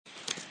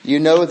You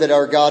know that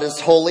our God is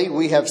holy.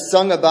 We have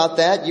sung about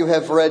that. You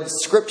have read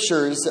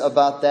scriptures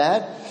about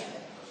that.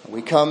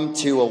 We come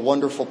to a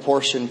wonderful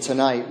portion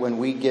tonight when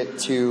we get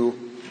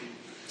to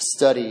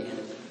study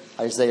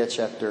Isaiah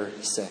chapter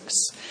 6.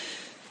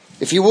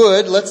 If you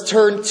would, let's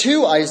turn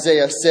to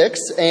Isaiah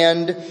 6.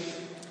 And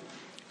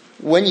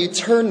when you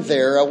turn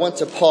there, I want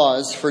to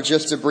pause for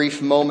just a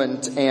brief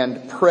moment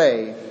and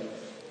pray.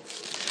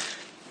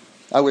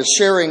 I was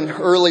sharing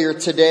earlier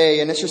today,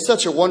 and it's just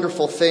such a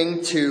wonderful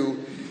thing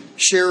to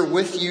share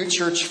with you,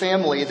 church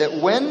family, that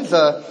when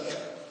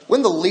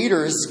the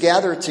leaders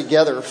gather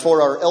together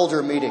for our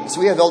elder meetings,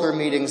 we have elder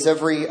meetings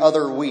every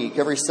other week,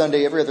 every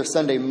other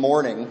Sunday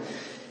morning,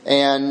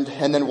 and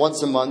then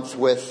once a month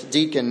with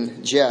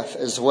Deacon Jeff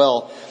as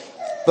well.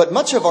 But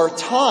much of our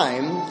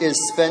time is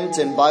spent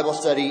in Bible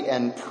study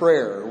and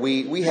prayer.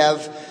 We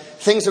have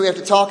things that we have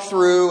to talk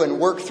through and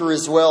work through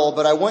as well,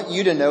 but I want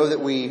you to know that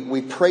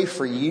we pray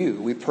for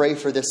you. We pray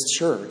for this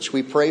church.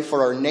 We pray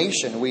for our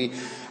nation. We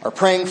are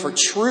praying for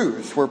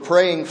truth. We're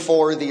praying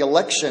for the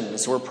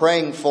elections. We're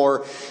praying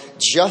for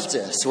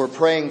justice. We're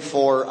praying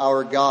for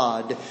our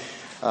God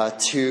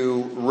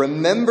to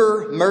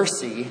remember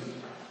mercy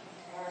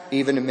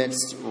even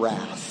amidst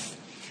wrath.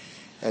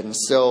 And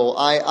so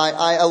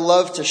I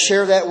love to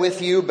share that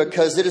with you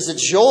because it is a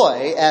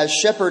joy as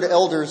shepherd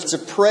elders to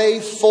pray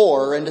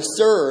for and to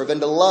serve and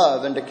to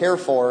love and to care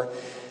for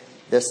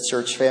this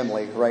church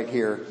family right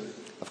here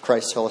of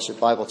Christ Fellowship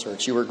Bible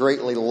Church. You are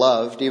greatly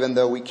loved, even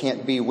though we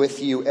can't be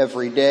with you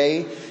every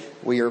day.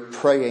 We are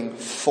praying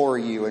for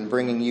you and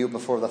bringing you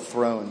before the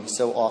throne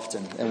so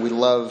often, and we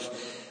love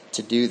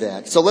to do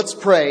that. So let's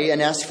pray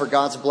and ask for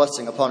God's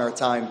blessing upon our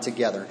time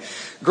together.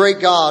 Great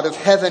God of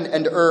heaven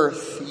and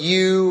earth,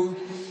 you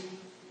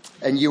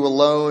and you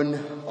alone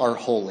are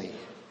holy.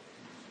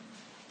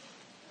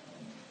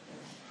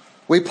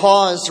 We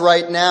pause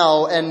right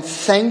now and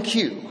thank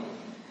you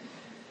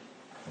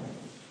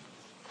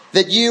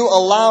that you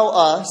allow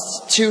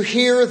us to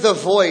hear the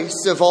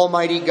voice of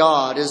Almighty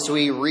God as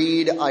we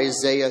read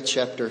Isaiah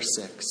chapter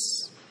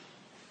 6.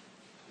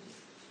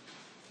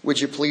 Would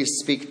you please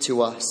speak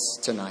to us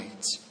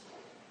tonight?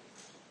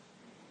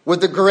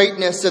 Would the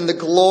greatness and the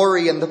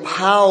glory and the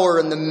power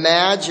and the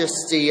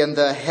majesty and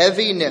the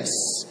heaviness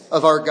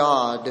of our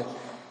God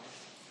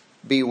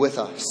be with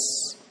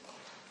us,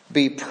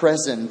 be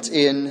present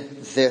in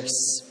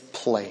this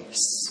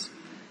place.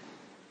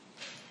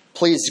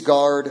 Please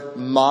guard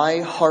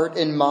my heart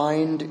and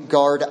mind,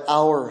 guard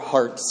our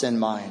hearts and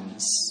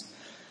minds.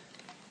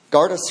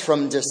 Guard us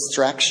from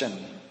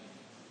distraction.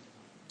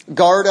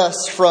 Guard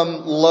us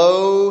from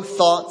low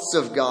thoughts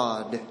of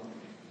God.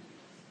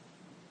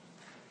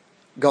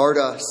 Guard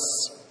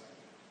us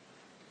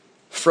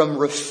from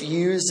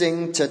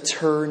refusing to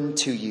turn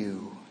to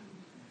you.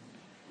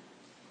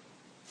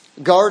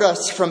 Guard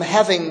us from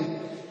having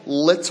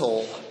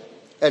little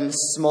and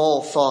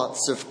small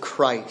thoughts of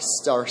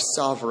Christ, our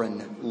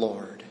sovereign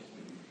Lord.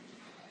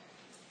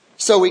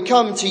 So we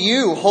come to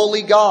you,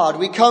 holy God.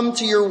 We come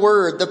to your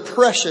word, the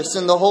precious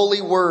and the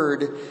holy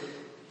word.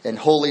 And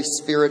Holy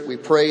Spirit, we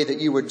pray that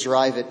you would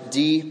drive it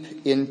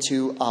deep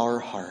into our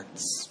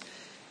hearts.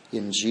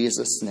 In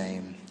Jesus'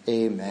 name,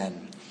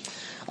 amen.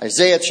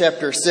 Isaiah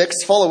chapter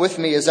 6. Follow with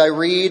me as I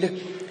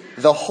read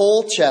the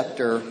whole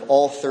chapter,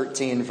 all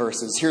 13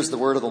 verses. Here's the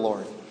word of the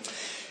Lord.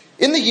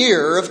 In the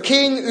year of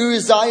King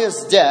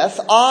Uzziah's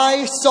death,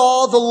 I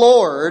saw the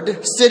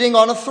Lord sitting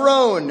on a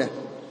throne,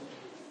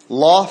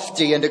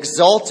 lofty and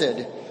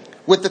exalted,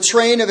 with the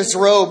train of his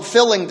robe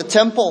filling the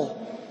temple.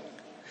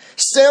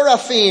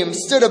 Seraphim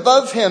stood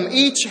above him,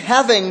 each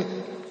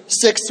having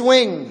 6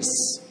 wings.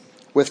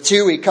 With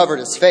 2 he covered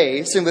his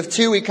face, and with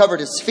 2 he covered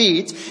his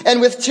feet, and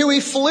with 2 he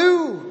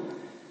flew.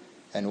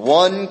 And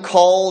one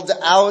called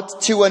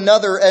out to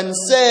another and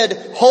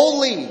said,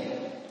 Holy,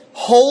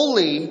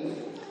 holy,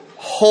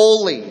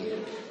 holy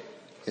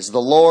is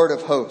the Lord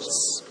of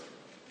hosts.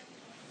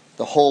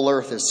 The whole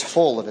earth is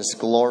full of his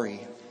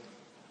glory.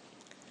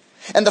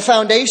 And the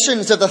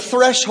foundations of the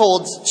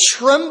thresholds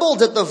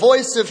trembled at the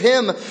voice of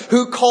him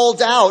who called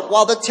out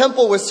while the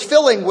temple was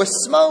filling with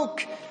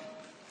smoke.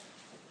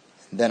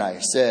 Then I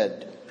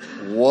said,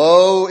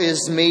 Woe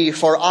is me,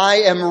 for I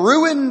am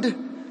ruined,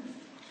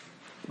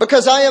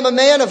 because I am a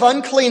man of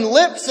unclean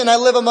lips, and I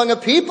live among a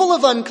people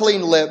of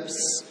unclean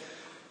lips.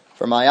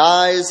 For my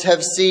eyes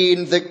have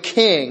seen the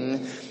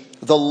King,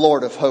 the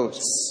Lord of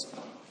hosts.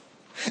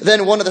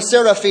 Then one of the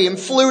seraphim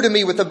flew to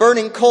me with a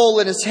burning coal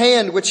in his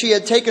hand, which he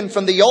had taken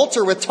from the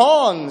altar with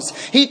tongs.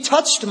 He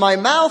touched my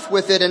mouth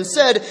with it and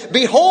said,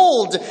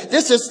 Behold,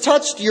 this has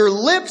touched your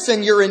lips,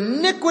 and your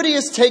iniquity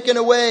is taken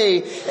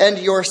away, and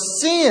your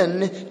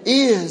sin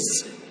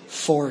is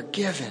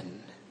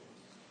forgiven.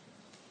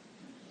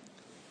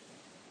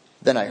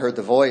 Then I heard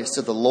the voice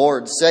of the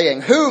Lord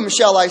saying, Whom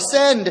shall I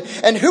send,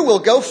 and who will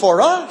go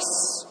for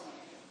us?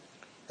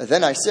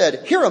 Then I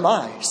said, Here am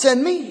I,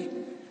 send me.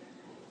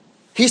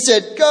 He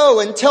said, "Go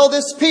and tell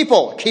this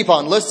people, keep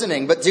on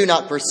listening, but do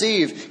not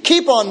perceive.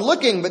 Keep on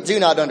looking, but do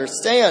not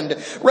understand.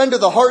 Render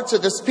the hearts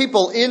of this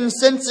people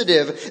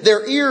insensitive,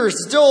 their ears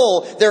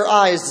dull, their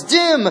eyes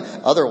dim.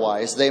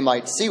 Otherwise they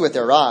might see with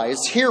their eyes,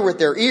 hear with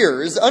their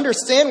ears,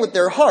 understand with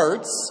their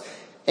hearts,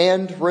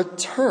 and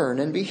return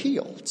and be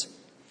healed."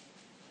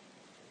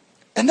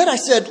 And then I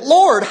said,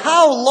 "Lord,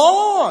 how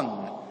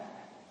long?"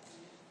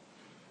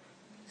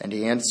 And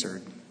he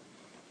answered,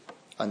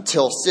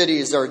 "Until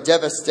cities are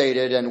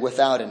devastated and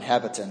without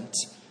inhabitant,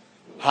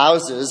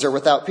 houses are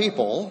without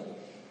people,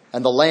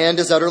 and the land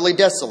is utterly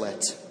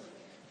desolate.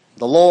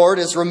 The Lord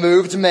has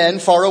removed men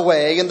far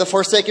away, and the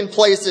forsaken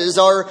places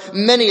are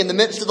many in the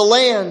midst of the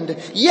land.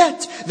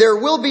 Yet there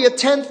will be a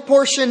 10th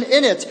portion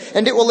in it,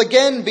 and it will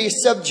again be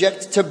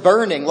subject to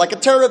burning, like a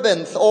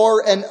terebinth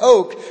or an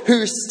oak,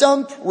 whose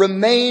stump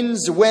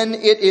remains when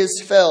it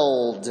is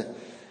felled.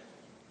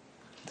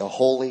 The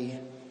holy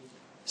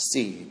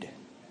seed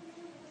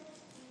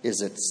is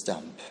its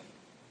stump."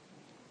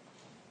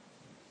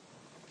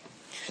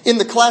 In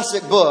the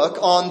classic book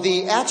on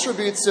the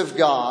attributes of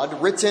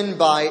God, written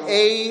by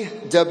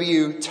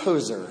A.W.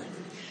 Tozer,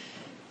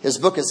 his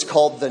book is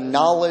called The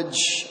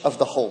Knowledge of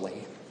the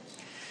Holy.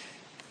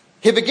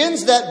 He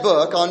begins that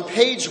book on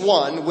page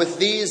 1 with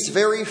these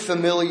very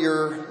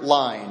familiar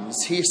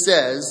lines. He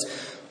says,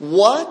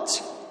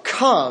 "What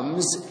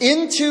comes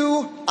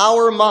into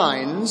our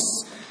minds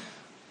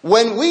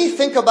when we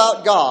think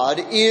about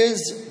God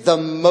is the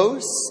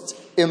most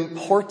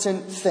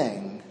important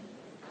thing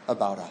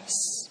about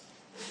us."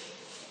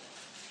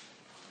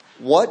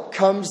 What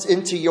comes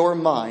into your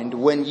mind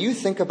when you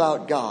think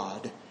about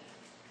God,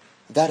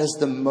 that is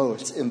the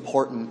most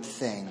important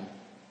thing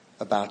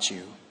about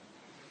you.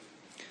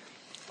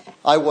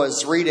 I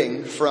was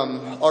reading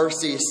from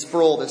R.C.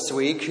 Sproul this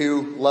week,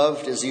 who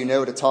loved, as you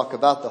know, to talk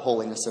about the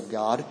holiness of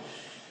God.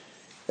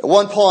 At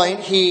one point,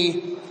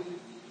 he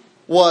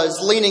was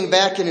leaning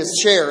back in his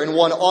chair in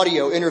one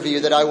audio interview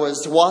that I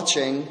was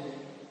watching,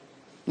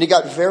 and he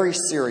got very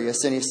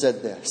serious and he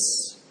said this: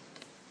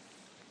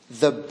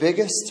 "The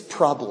biggest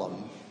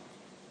problem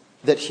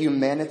that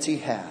humanity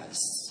has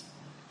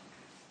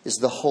is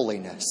the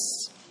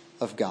holiness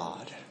of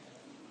God."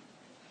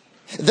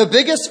 The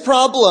biggest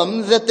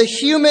problem that the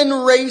human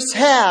race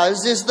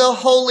has is the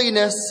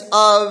holiness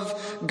of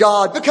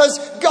God. Because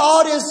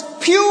God is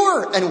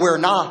pure and we're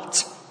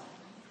not.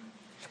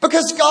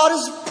 Because God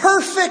is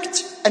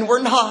perfect and we're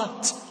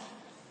not.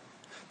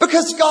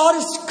 Because God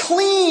is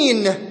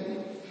clean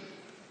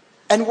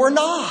and we're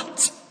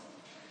not.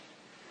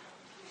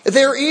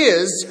 There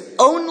is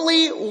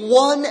only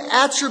one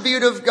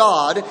attribute of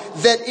God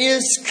that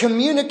is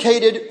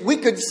communicated, we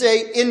could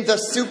say, in the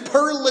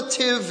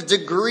superlative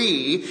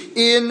degree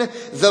in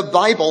the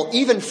Bible,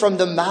 even from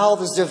the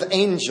mouths of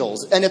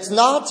angels. And it's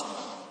not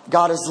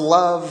God is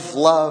love,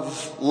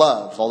 love,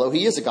 love, although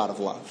he is a God of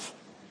love.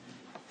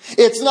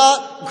 It's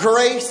not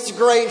grace,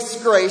 grace,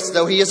 grace,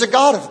 though he is a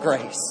God of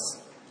grace.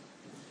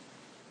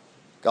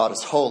 God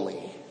is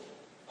holy,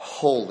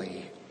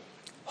 holy,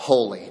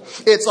 holy.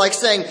 It's like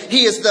saying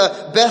he is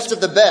the best of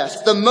the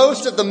best, the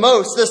most of the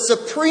most, the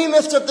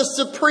supremest of the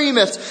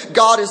supremest.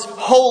 God is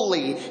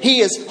holy.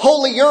 He is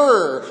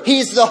holier.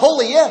 He's the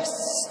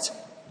holiest.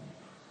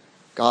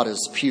 God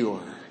is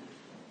pure.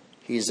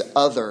 He's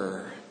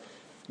other.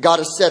 God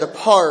is set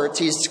apart.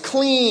 He's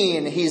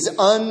clean. He's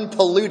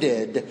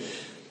unpolluted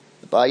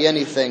by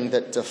anything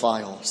that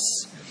defiles.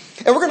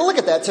 And we're going to look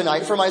at that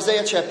tonight from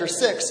Isaiah chapter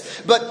 6.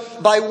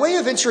 But by way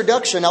of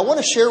introduction, I want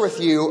to share with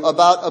you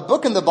about a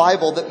book in the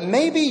Bible that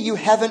maybe you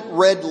haven't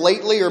read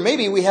lately, or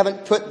maybe we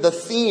haven't put the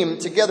theme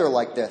together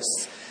like this.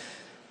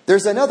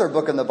 There's another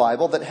book in the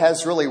Bible that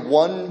has really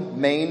one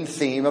main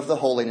theme of the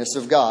holiness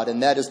of God,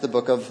 and that is the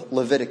book of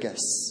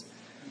Leviticus.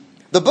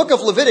 The book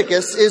of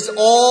Leviticus is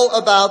all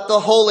about the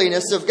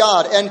holiness of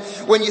God. And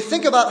when you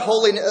think about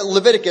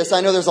Leviticus,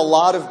 I know there's a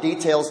lot of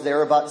details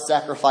there about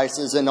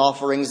sacrifices and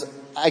offerings.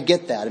 I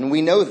get that, and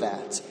we know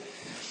that.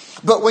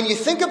 But when you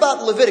think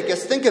about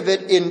Leviticus, think of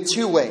it in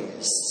two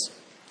ways.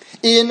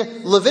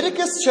 In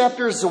Leviticus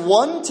chapters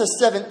 1 to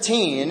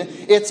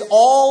 17, it's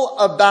all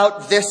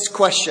about this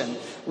question: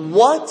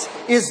 what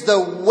is the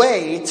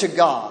way to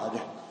God?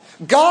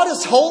 God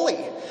is holy.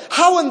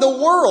 How in the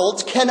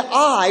world can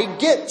I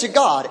get to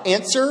God?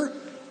 Answer: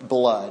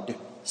 blood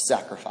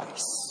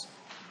sacrifice.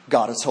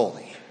 God is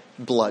holy.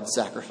 Blood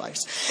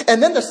sacrifice.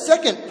 And then the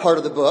second part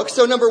of the book,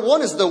 so number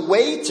one is the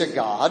way to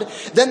God.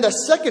 Then the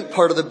second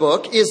part of the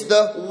book is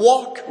the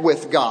walk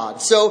with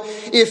God. So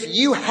if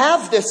you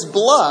have this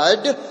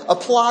blood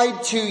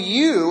applied to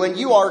you and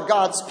you are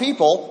God's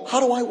people, how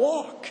do I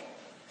walk?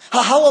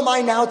 How am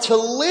I now to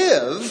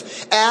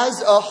live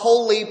as a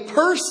holy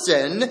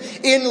person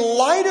in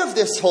light of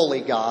this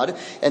holy God?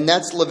 And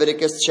that's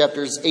Leviticus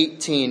chapters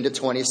 18 to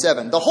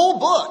 27. The whole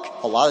book,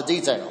 a lot of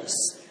details,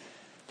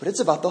 but it's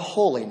about the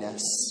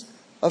holiness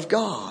of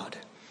God.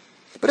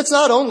 But it's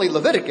not only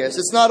Leviticus,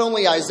 it's not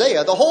only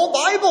Isaiah. The whole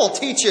Bible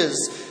teaches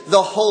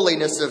the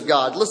holiness of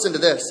God. Listen to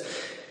this.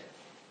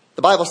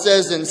 The Bible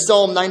says in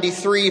Psalm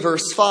 93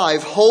 verse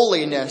 5,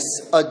 holiness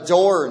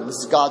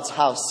adorns God's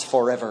house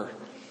forever.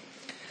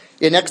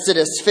 In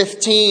Exodus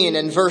 15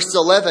 and verse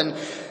 11,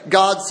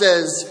 God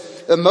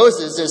says,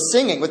 Moses is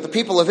singing with the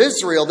people of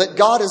Israel that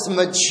God is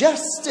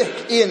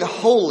majestic in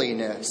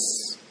holiness.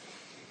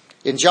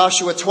 In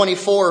Joshua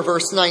 24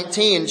 verse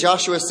 19,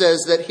 Joshua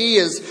says that he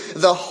is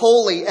the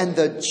holy and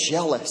the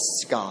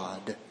jealous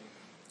God.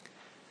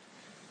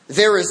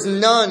 There is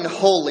none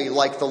holy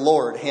like the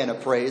Lord, Hannah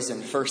prays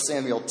in 1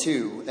 Samuel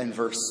 2 and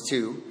verse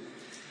 2.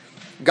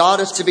 God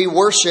is to be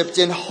worshipped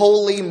in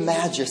holy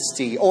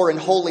majesty or in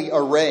holy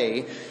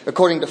array,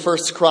 according to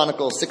 1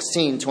 Chronicles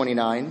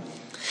 16:29.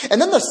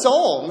 And then the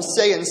Psalms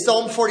say in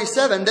Psalm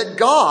 47 that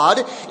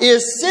God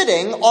is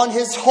sitting on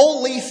his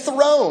holy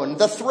throne.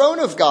 The throne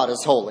of God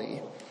is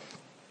holy.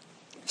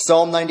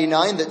 Psalm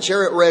 99 that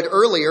Jarrett read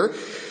earlier,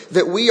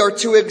 that we are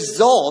to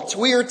exalt,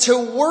 we are to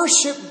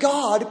worship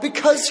God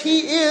because he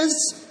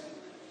is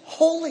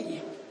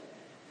holy.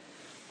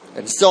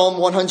 In Psalm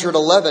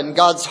 111,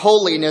 God's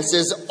holiness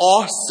is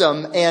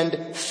awesome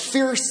and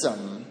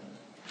fearsome.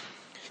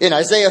 In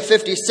Isaiah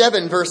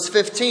 57, verse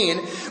 15,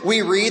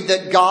 we read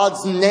that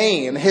God's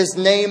name, his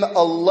name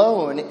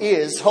alone,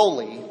 is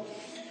holy.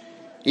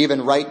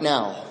 Even right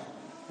now,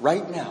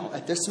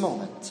 at this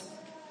moment,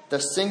 the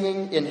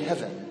singing in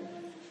heaven,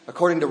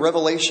 according to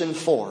Revelation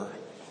 4,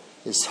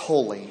 is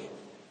holy,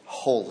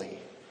 holy,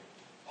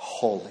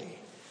 holy,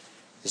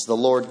 is the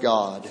Lord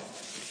God,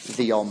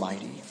 the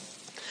Almighty.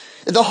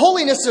 The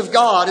holiness of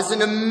God is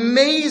an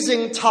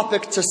amazing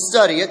topic to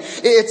study.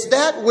 It's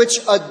that which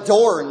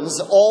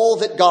adorns all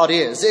that God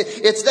is.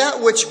 It's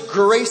that which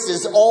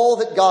graces all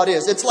that God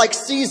is. It's like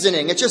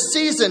seasoning. It just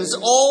seasons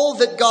all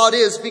that God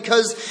is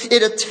because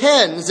it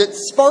attends, it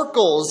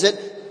sparkles,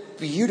 it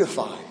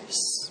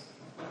beautifies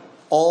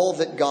all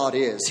that God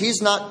is.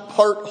 He's not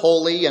part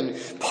holy and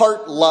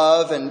part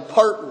love and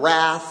part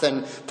wrath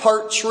and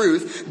part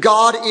truth.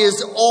 God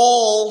is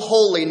all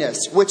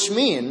holiness, which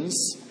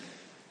means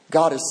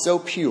God is so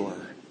pure,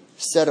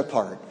 set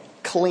apart,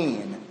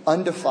 clean,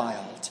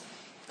 undefiled,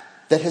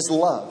 that his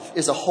love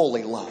is a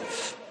holy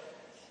love,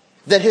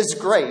 that his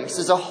grace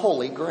is a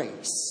holy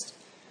grace,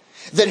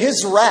 that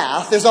his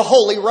wrath is a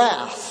holy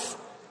wrath,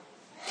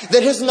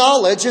 that his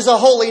knowledge is a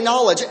holy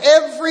knowledge.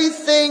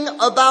 Everything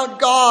about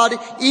God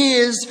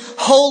is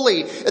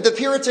holy. The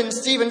Puritan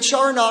Stephen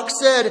Charnock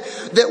said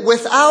that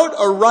without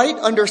a right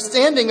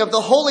understanding of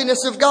the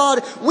holiness of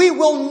God, we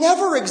will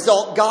never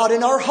exalt God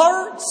in our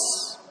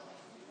hearts.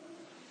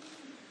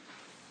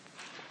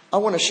 I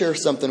want to share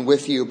something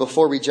with you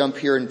before we jump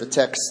here into the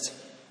text.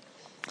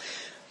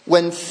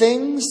 When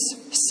things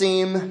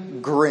seem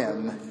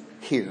grim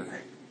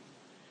here,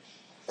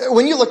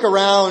 when you look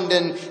around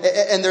and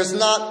there's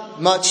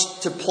not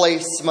much to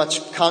place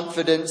much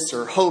confidence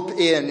or hope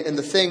in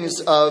the things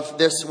of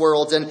this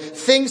world, and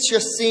things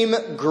just seem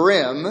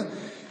grim,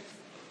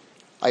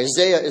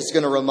 Isaiah is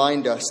going to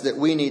remind us that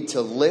we need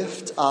to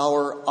lift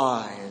our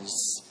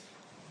eyes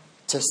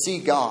to see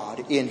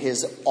God in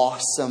his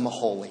awesome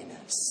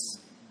holiness.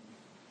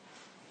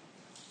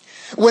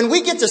 When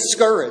we get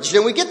discouraged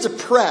and we get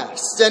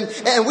depressed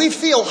and we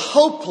feel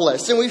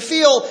hopeless and we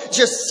feel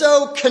just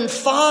so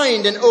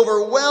confined and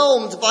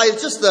overwhelmed by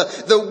just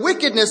the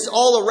wickedness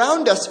all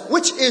around us,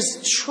 which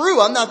is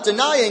true, I'm not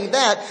denying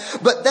that,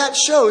 but that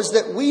shows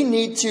that we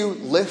need to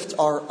lift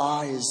our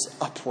eyes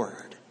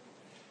upward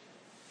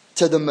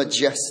to the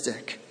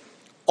majestic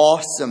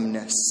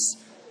awesomeness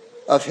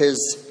of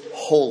his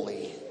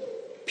holy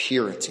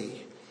purity.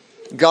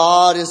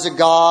 God is a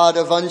God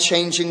of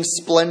unchanging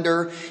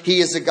splendor. He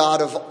is a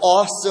God of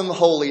awesome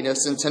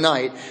holiness. And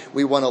tonight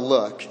we want to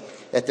look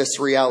at this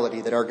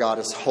reality that our God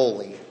is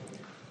holy,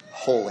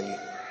 holy,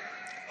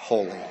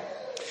 holy.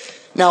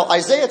 Now,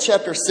 Isaiah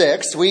chapter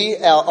 6, we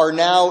are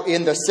now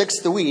in the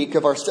 6th week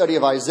of our study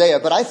of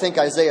Isaiah, but I think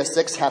Isaiah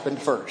 6 happened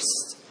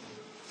first.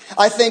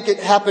 I think it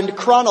happened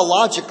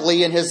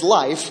chronologically in his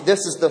life. This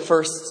is the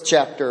first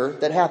chapter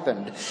that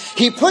happened.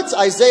 He puts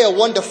Isaiah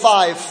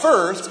 1-5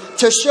 first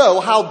to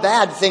show how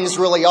bad things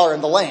really are in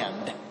the land.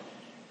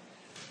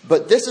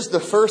 But this is the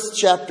first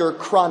chapter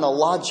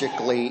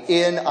chronologically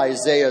in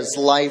Isaiah's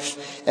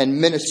life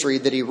and ministry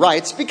that he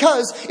writes,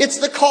 because it's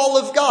the call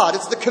of God.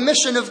 It's the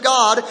commission of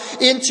God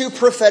into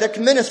prophetic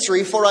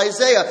ministry for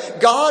Isaiah.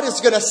 God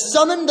is going to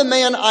summon the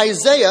man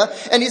Isaiah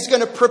and he's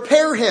going to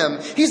prepare him.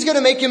 He's going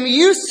to make him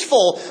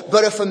useful.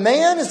 But if a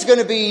man is going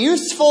to be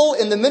useful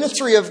in the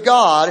ministry of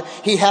God,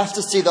 he has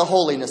to see the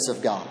holiness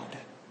of God.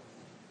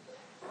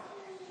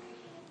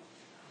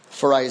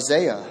 For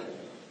Isaiah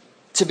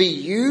to be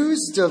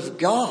used of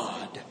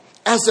God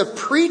as a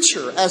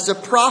preacher, as a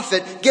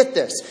prophet, get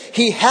this,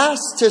 he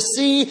has to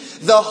see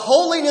the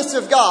holiness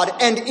of God,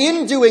 and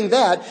in doing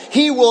that,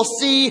 he will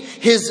see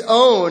his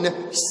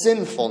own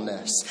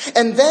sinfulness.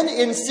 And then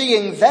in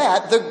seeing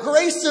that, the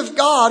grace of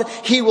God,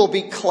 he will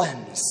be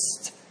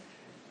cleansed.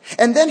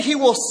 And then he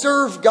will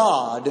serve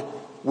God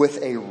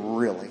with a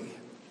really,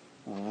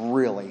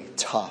 really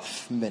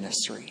tough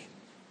ministry.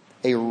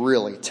 A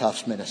really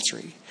tough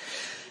ministry.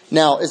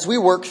 Now, as we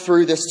work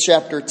through this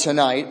chapter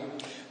tonight,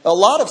 A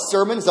lot of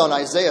sermons on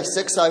Isaiah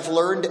 6, I've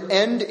learned,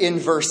 end in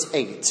verse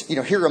 8.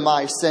 Here am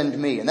I, send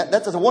me. And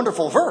that's a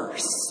wonderful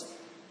verse.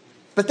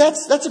 But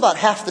that's about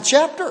half the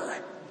chapter.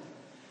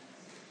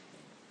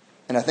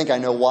 And I think I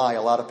know why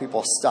a lot of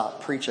people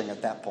stop preaching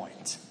at that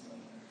point.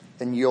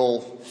 And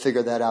you'll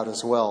figure that out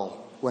as well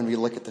when we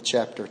look at the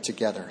chapter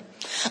together.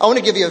 I want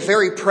to give you a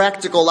very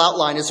practical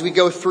outline as we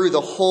go through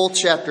the whole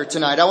chapter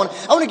tonight. I want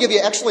to give you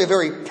actually a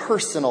very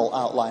personal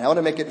outline. I want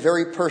to make it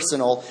very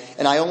personal,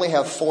 and I only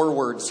have 4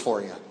 words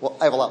for you. Well,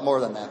 I have a lot more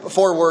than that, but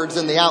 4 words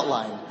in the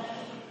outline.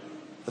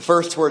 The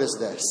first word is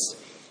this.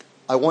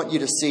 I want you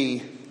to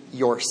see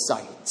your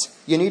sight.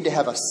 You need to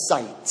have a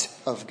sight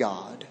of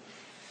God.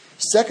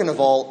 Second of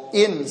all,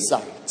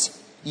 insight.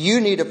 You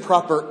need a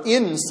proper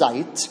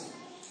insight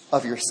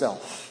of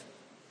yourself.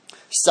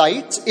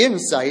 Sight,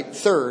 insight.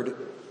 Third,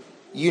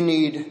 you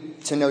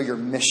need to know your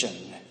mission.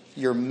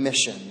 Your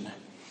mission.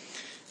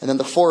 And then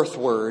the fourth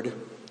word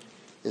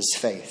is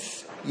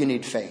faith. You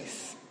need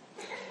faith.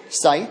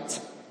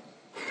 Sight,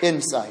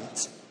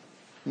 insight,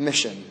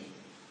 mission,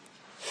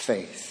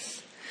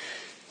 faith.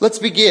 Let's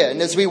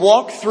begin as we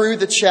walk through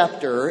the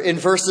chapter in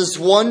verses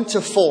 1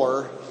 to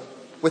 4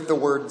 with the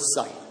word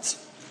sight.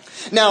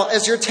 Now,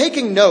 as you're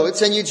taking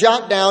notes and you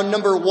jot down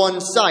number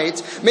 1,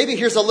 sight, maybe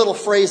here's a little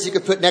phrase you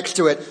could put next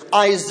to it.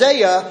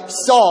 Isaiah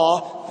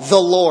saw the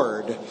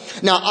Lord.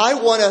 Now, I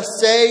want to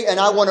say and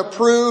I want to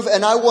prove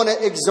and I want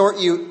to exhort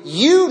you,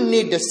 you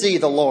need to see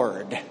the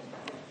Lord.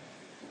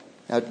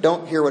 Now,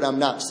 don't hear what I'm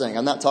not saying.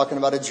 I'm not talking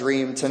about a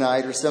dream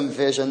tonight or some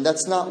vision.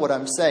 That's not what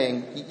I'm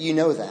saying. You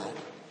know that.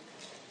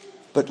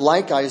 But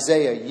like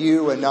Isaiah,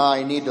 you and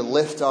I need to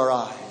lift our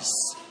eyes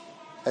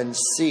and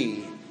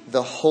see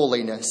the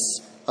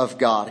holiness of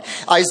God.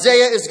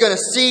 Isaiah is going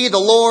to see the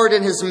Lord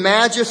in His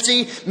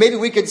majesty. Maybe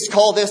we could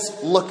call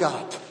this look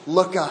up,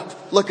 look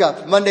up, look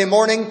up. Monday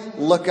morning,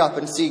 look up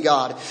and see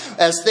God.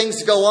 As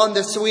things go on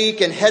this week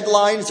and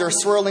headlines are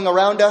swirling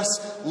around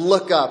us,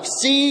 look up.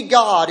 See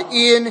God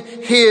in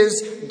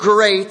His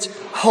great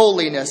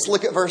holiness.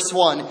 Look at verse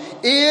 1.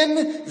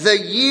 In the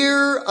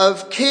year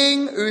of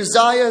King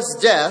Uzziah's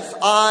death,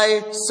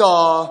 I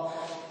saw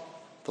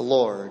the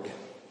Lord.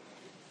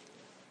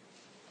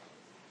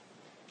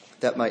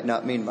 That might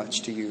not mean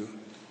much to you,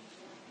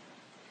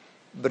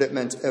 but it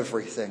meant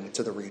everything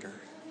to the reader.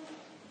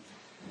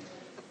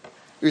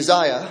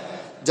 Uzziah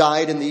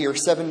died in the year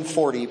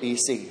 740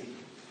 BC.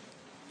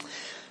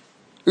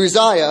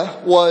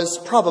 Uzziah was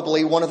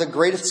probably one of the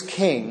greatest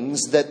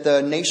kings that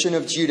the nation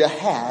of Judah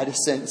had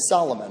since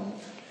Solomon.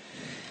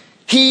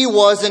 He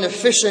was an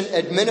efficient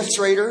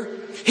administrator.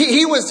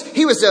 He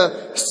was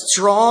a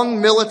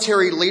strong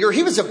military leader.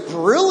 He was a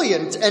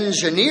brilliant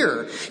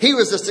engineer. He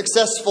was a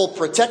successful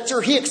protector.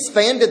 He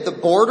expanded the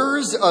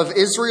borders of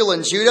Israel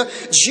and Judah.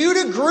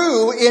 Judah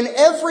grew in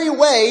every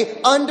way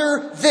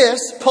under this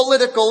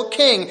political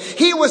king.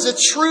 He was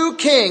a true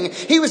king.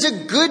 He was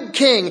a good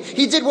king.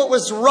 He did what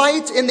was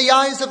right in the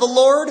eyes of the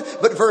Lord.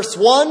 But verse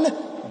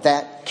 1,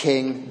 that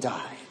king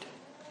died.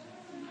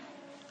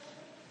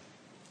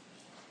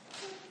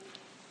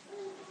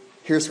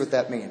 Here's what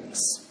that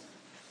means.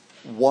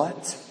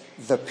 What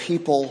the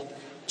people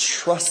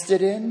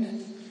trusted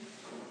in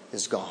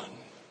is gone.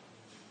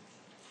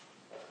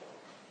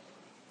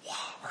 Wow,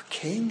 our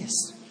king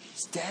is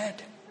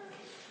dead.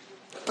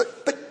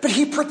 But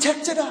he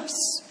protected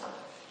us.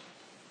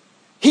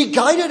 He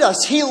guided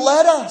us. He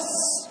led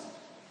us.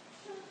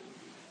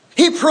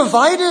 He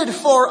provided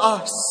for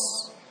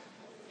us.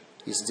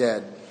 He's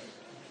dead.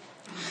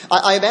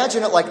 I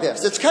imagine it like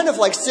this. It's kind of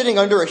like sitting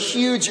under a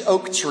huge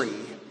oak tree.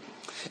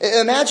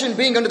 Imagine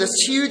being under this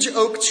huge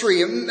oak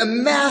tree, a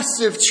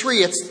massive tree.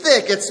 It's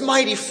thick, it's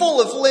mighty,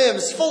 full of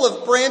limbs, full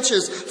of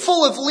branches,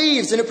 full of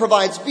leaves, and it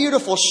provides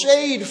beautiful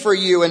shade for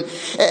you.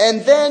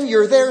 And then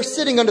you're there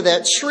sitting under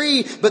that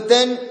tree, but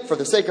then, for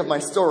the sake of my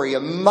story,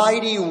 a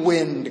mighty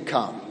wind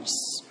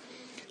comes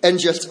and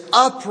just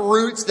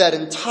uproots that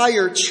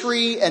entire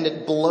tree and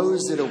it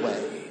blows it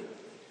away.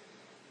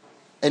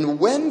 And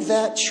when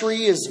that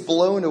tree is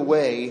blown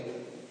away,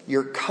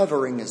 your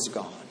covering is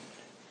gone.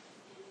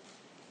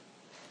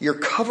 Your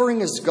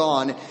covering is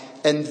gone,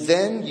 and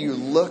then you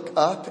look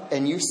up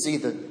and you see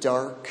the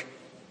dark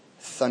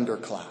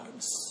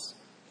thunderclouds.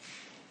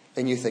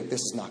 And you think,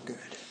 this is not good.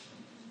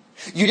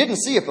 You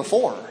didn't see it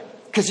before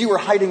because you were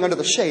hiding under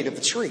the shade of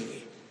the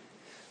tree.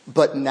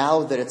 But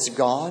now that it's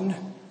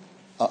gone,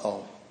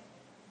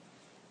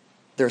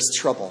 there's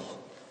trouble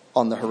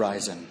on the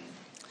horizon.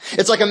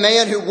 It's like a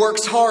man who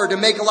works hard to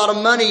make a lot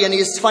of money and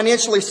he's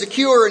financially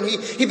secure and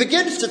he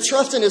begins to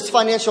trust in his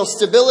financial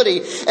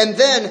stability. And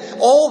then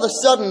all of a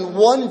sudden,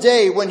 one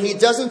day when he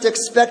doesn't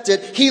expect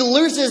it, he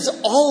loses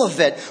all of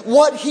it.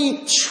 What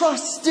he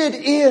trusted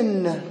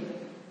in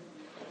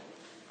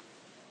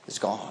is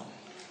gone.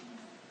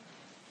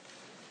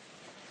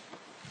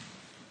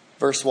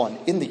 Verse 1,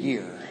 in the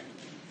year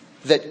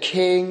that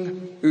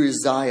King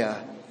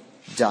Uzziah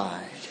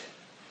died.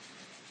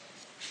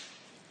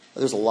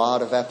 There's a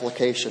lot of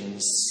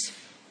applications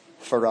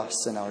for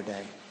us in our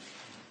day.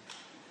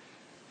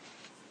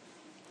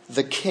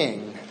 The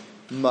king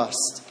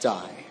must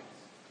die.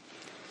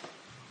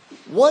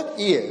 What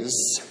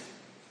is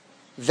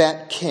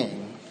that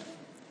king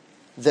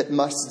that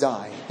must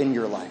die in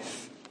your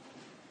life?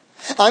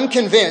 I'm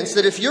convinced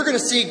that if you're going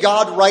to see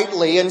God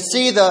rightly and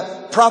see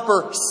the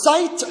proper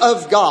sight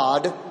of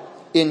God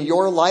in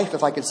your life,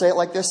 if I could say it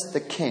like this, the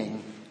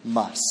king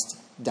must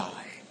die.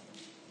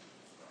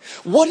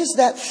 What is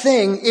that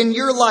thing in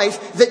your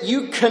life that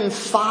you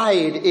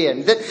confide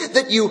in,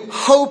 that you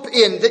hope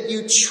in, that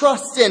you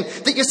trust in,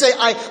 that you say,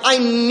 I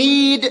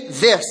need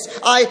this,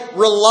 I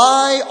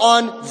rely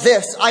on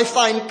this, I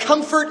find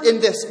comfort in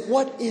this?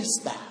 What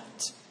is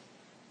that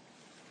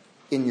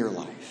in your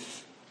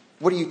life?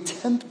 What are you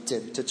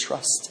tempted to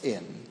trust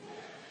in?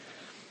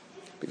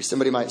 Maybe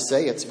somebody might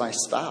say, it's my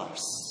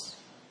spouse.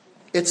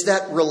 It's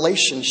that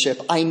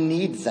relationship. I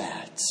need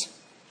that.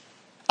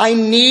 I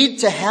need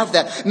to have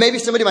that. Maybe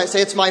somebody might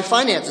say, it's my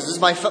finances. It's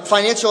my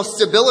financial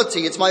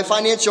stability. It's my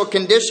financial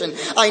condition.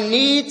 I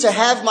need to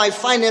have my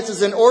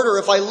finances in order.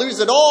 If I lose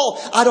it all,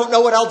 I don't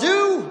know what I'll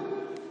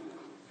do.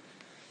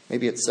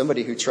 Maybe it's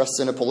somebody who trusts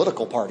in a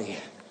political party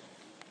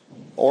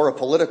or a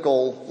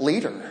political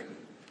leader.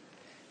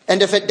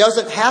 And if it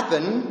doesn't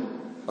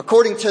happen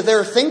according to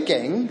their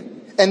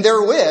thinking and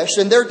their wish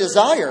and their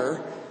desire,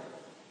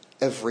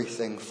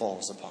 everything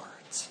falls apart.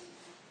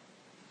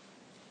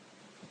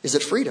 Is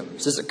it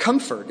freedoms? Is it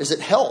comfort? Is it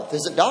health?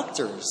 Is it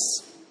doctors?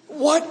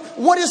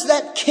 What is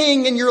that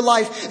king in your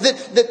life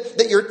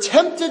that you're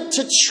tempted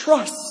to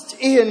trust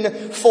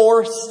in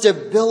for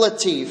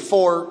stability,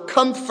 for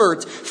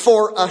comfort,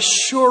 for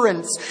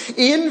assurance?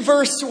 In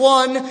verse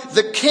 1,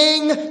 the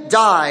king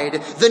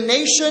died. The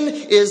nation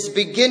is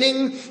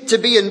beginning to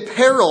be in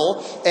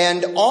peril.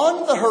 And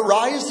on the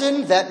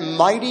horizon, that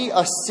mighty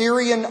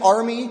Assyrian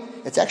army,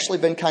 it's actually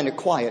been kind of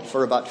quiet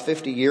for about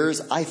 50 years,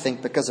 I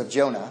think because of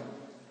Jonah.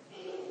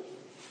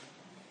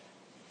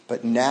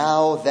 But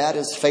now that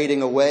is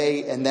fading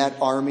away, and that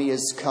army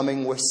is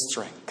coming with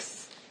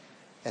strength.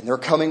 And they're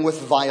coming with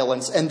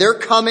violence. And they're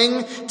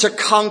coming to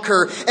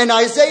conquer. And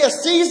Isaiah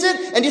sees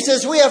it, and he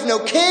says, we have no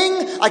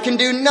king. I can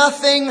do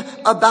nothing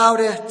about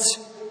it.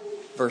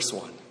 Verse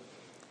 1.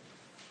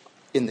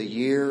 In the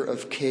year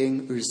of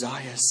King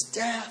Uzziah's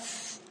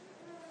death,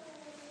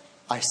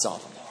 I saw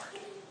the Lord.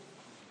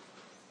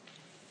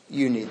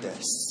 You need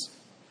this.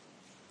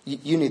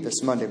 You need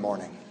this Monday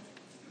morning.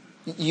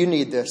 You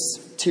need this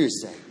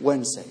Tuesday,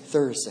 Wednesday,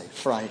 Thursday,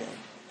 Friday.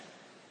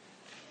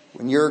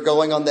 When you're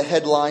going on the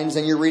headlines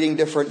and you're reading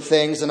different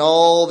things and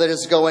all that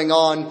is going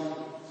on,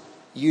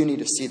 you need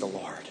to see the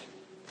Lord.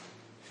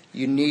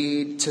 You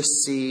need to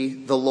see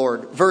the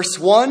Lord. Verse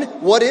 1,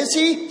 what is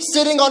he?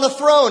 Sitting on a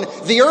throne.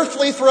 The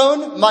earthly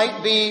throne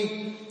might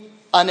be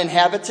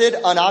uninhabited,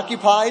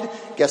 unoccupied.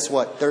 Guess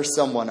what? There's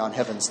someone on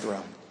heaven's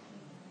throne.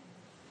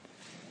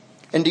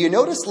 And do you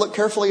notice, look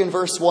carefully in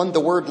verse 1,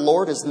 the word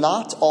Lord is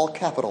not all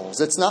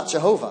capitals. It's not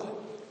Jehovah.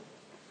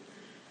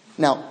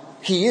 Now,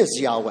 he is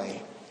Yahweh.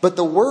 But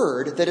the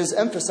word that is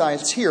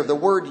emphasized here, the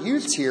word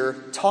used here,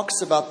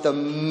 talks about the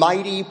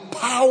mighty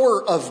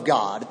power of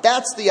God.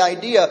 That's the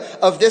idea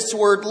of this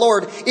word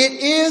Lord. It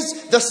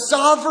is the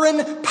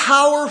sovereign,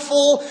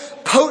 powerful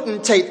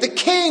potentate, the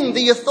king,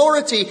 the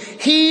authority.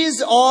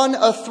 He's on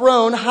a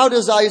throne. How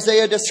does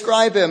Isaiah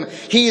describe him?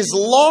 He's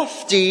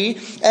lofty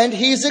and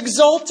he's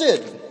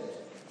exalted.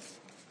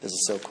 This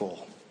is so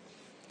cool.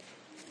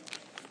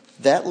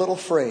 That little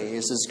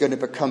phrase is going to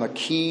become a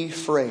key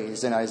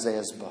phrase in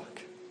Isaiah's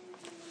book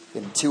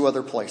in two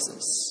other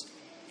places.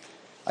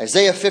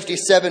 Isaiah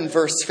 57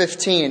 verse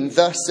 15,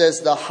 thus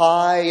says the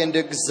high and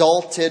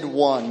exalted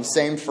one,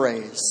 same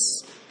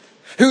phrase,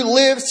 who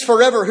lives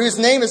forever, whose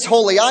name is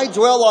holy. I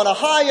dwell on a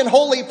high and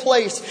holy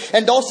place,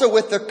 and also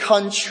with the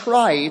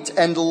contrite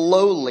and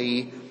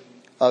lowly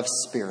of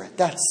spirit.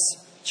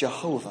 That's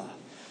Jehovah,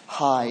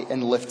 high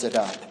and lifted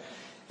up.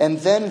 And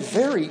then,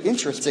 very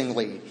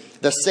interestingly,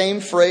 the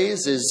same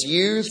phrase is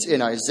used in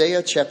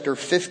Isaiah chapter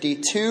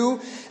 52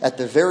 at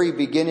the very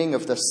beginning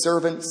of the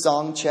servant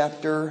song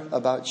chapter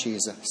about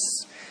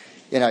Jesus.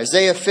 In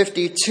Isaiah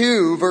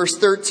 52, verse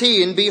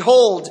 13,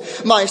 behold,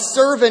 my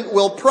servant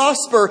will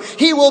prosper.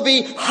 He will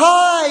be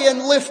high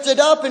and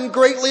lifted up and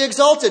greatly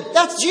exalted.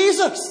 That's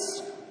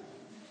Jesus.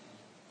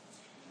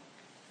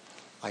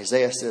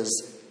 Isaiah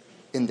says,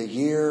 in the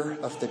year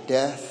of the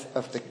death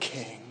of the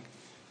king,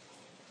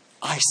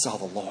 I saw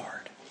the Lord.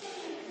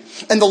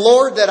 And the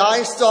Lord that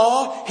I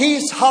saw,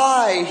 he's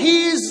high,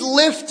 he's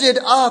lifted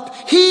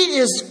up, he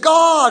is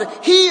God,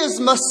 he is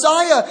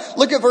Messiah.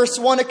 Look at verse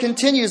 1, it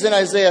continues in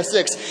Isaiah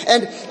 6.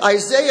 And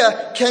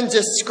Isaiah can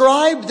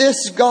describe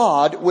this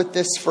God with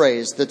this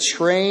phrase, the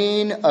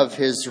train of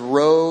his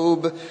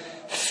robe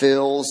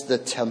fills the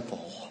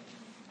temple.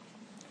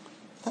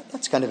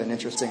 That's kind of an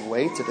interesting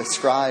way to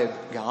describe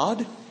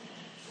God.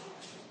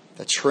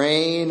 The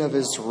train of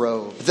his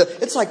robe.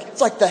 It's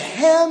like the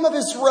hem of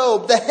his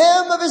robe, the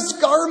hem of his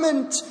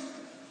garment.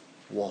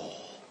 Whoa.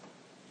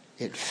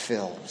 It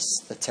fills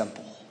the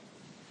temple.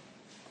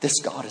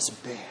 This God is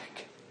big.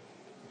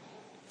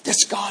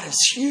 This God is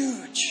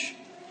huge.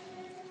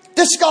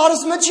 This God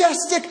is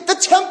majestic. The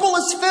temple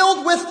is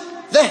filled with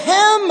the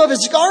hem of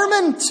his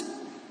garment.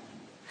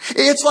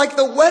 It's like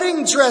the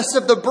wedding dress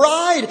of the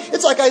bride.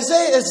 It's like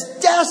Isaiah is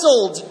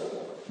dazzled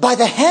by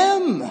the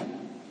hem.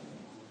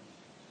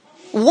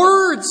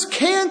 Words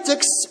can't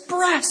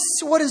express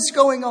what is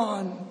going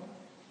on.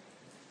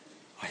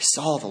 I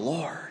saw the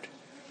Lord.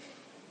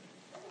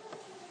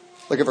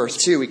 Look at verse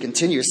 2. We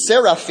continue.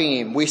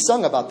 Seraphim. We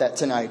sung about that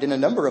tonight in a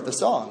number of the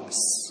songs.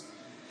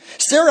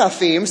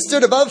 Seraphim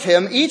stood above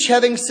him, each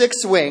having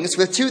 6 wings.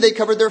 With 2 they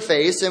covered their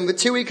face, and with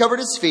 2 he covered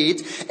his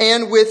feet,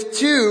 and with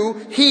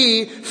 2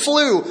 he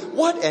flew.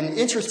 What an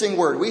interesting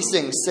word. We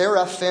sing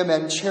seraphim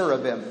and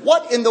cherubim.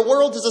 What in the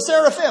world is a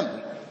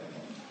seraphim?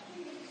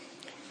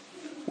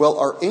 Well,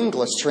 our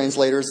English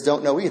translators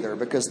don't know either,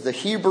 because the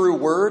Hebrew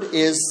word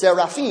is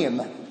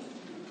seraphim.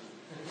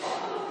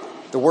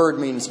 The word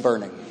means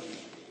burning.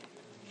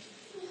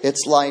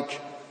 It's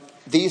like,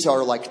 these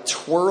are like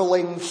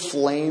twirling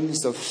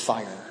flames of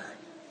fire.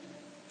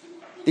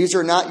 These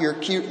are not your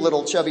cute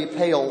little chubby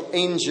pale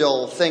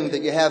angel thing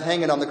that you have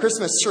hanging on the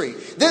Christmas tree.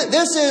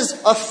 This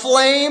is a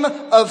flame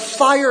of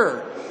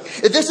fire.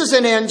 This is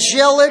an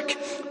angelic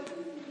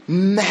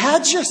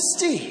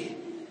majesty.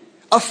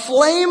 A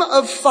flame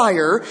of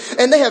fire,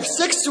 and they have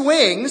 6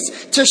 wings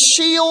to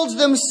shield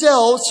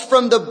themselves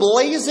from the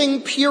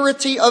blazing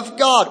purity of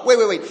God.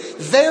 Wait.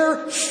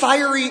 They're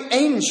fiery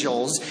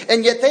angels,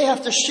 and yet they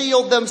have to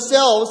shield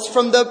themselves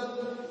from the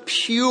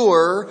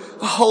pure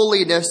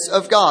holiness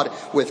of God.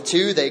 With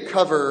 2, they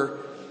cover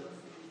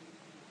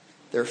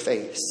their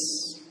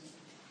face.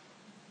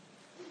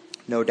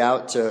 No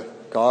doubt to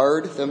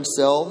guard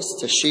themselves,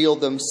 to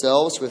shield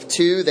themselves. With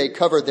 2, they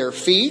cover their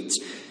feet.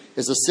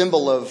 Is a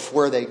symbol of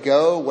where they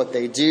go, what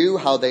they do,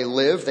 how they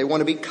live. They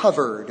want to be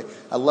covered.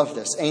 I love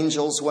this.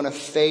 Angels want to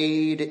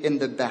fade in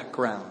the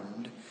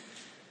background.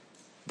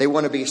 They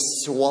want to be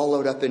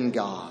swallowed up in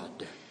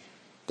God.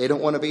 They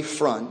don't want to be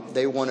front.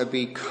 They want to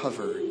be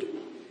covered.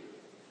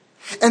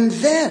 And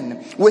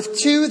then, with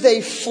 2,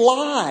 they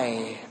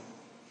fly.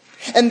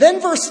 And then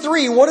verse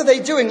 3, what are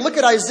they doing? Look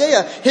at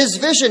Isaiah, his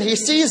vision. He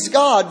sees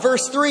God,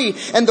 verse 3,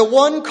 and the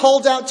one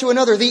called out to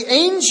another. The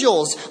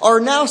angels are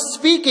now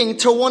speaking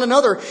to one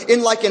another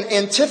in like an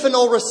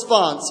antiphonal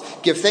response.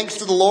 Give thanks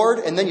to the Lord,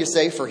 and then you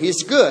say, for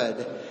he's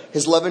good.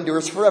 His love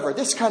endures forever.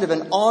 This kind of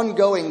an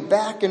ongoing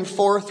back and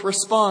forth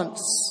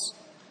response.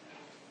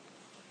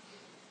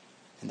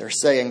 And they're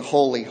saying,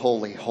 holy,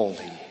 holy,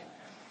 holy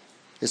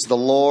is the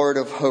Lord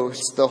of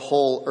hosts. The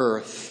whole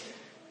earth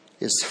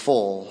is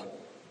full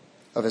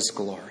of his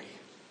glory.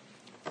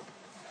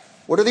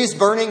 What are these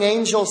burning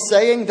angels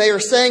saying? They are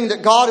saying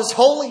that God is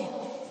holy,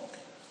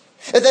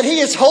 that he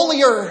is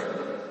holier,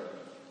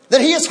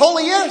 that he is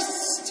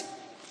holiest.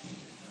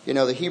 You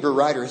know, the Hebrew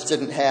writers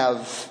didn't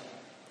have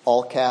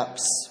all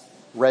caps,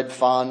 red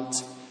font.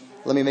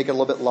 Let me make it a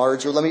little bit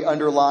larger. Let me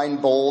underline,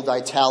 bold,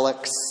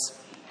 italics,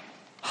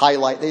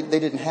 highlight. They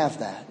didn't have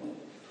that.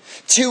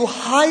 To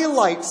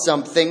highlight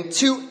something,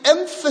 to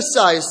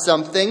emphasize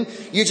something,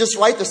 you just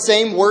write the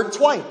same word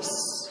twice.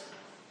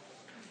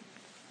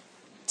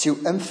 To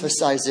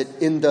emphasize it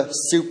in the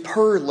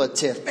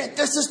superlative. Man,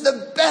 this is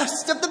the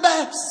best of the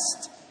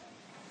best.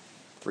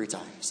 3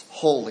 times.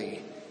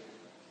 Holy,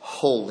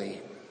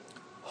 holy,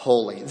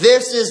 holy.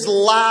 This is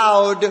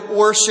loud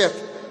worship.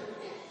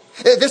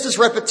 This is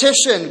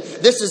repetition.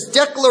 This is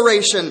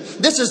declaration.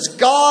 This is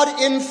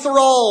God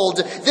enthralled.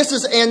 This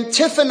is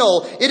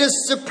antiphonal. It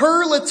is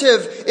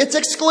superlative. It's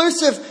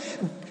exclusive.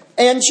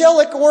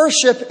 Angelic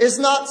worship is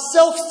not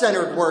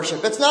self-centered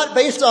worship. It's not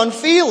based on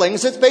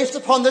feelings. It's based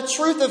upon the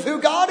truth of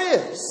who God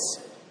is.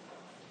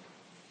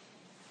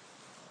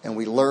 And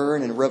we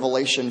learn in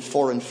Revelation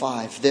 4 and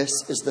 5, this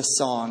is the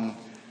song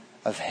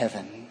of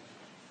heaven.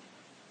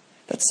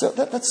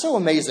 That's so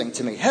amazing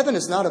to me. Heaven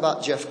is not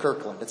about Jeff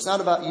Kirkland. It's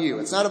not about you.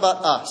 It's not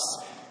about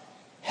us.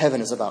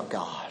 Heaven is about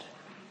God.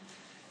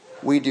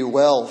 We do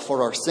well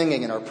for our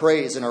singing and our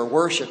praise and our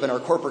worship and our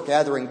corporate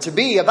gathering to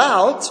be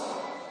about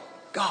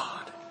God.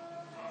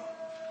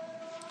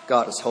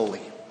 God is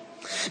holy.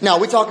 Now,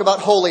 we talk about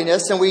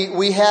holiness, and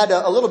we had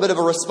a little bit of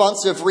a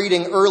responsive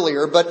reading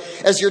earlier, but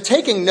as you're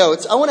taking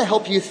notes, I want to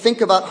help you think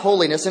about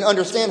holiness and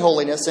understand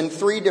holiness in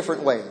 3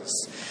 different ways.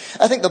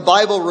 I think the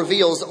Bible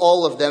reveals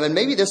all of them, and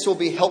maybe this will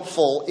be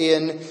helpful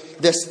in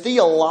this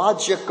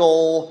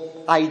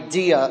theological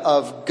idea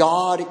of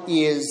God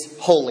is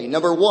holy.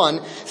 Number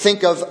 1,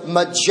 think of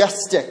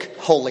majestic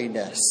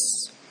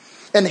holiness.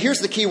 And here's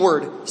the key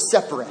word,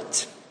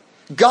 separate.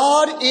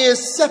 God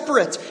is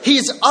separate.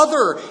 He's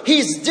other.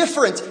 He's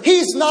different.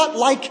 He's not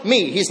like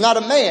me. He's not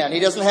a man.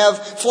 He doesn't have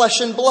flesh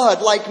and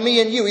blood like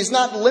me and you. He's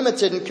not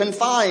limited and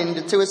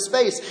confined to a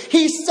space.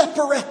 He's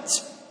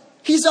separate.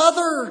 He's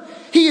other.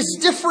 He's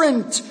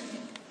different.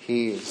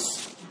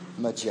 He's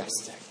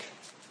majestic.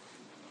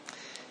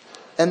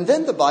 And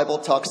then the Bible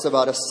talks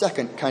about a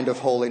second kind of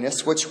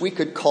holiness, which we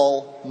could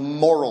call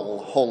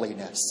moral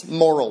holiness.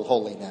 Moral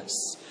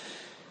holiness.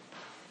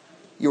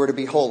 You are to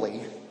be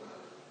holy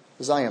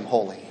as I am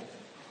holy.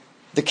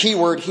 The key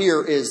word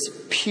here is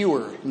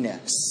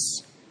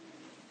pureness.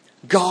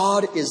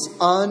 God is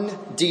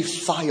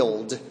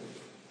undefiled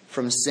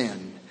from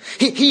sin.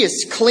 He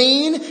is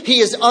clean. He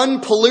is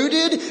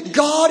unpolluted.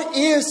 God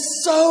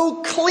is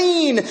so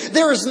clean.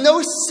 There is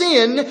no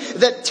sin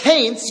that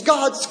taints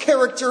God's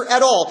character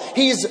at all.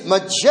 He is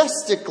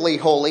majestically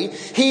holy.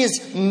 He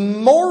is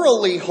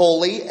morally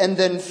holy. And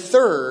then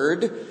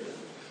third,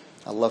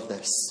 I love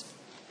this,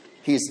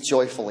 He is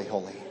joyfully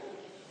holy.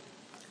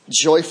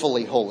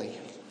 Joyfully holy.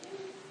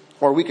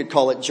 Or we could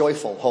call it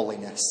joyful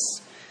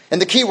holiness.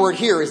 And the key word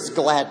here is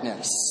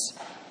gladness.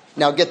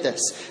 Now get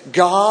this.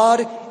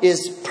 God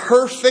is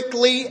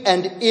perfectly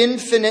and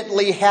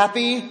infinitely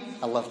happy.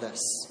 I love this.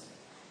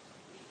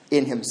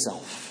 In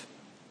Himself.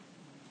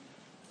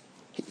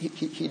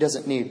 He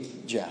doesn't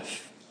need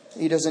Jeff.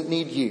 He doesn't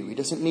need you. He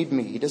doesn't need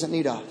me. He doesn't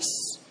need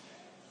us.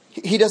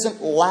 He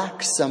doesn't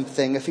lack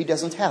something if He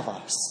doesn't have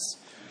us.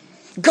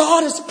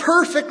 God is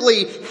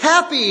perfectly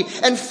happy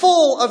and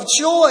full of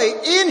joy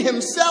in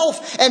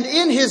Himself and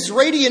in His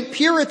radiant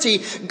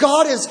purity.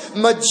 God is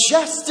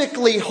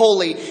majestically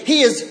holy.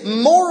 He is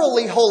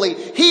morally holy.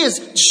 He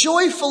is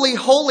joyfully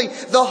holy.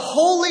 The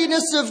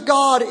holiness of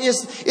God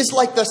is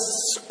like the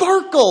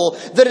sparkle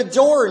that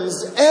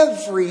adorns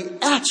every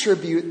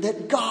attribute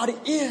that God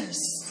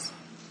is.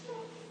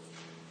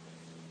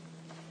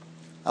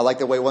 I like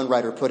the way one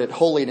writer put it,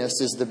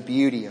 holiness is the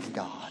beauty of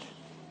God.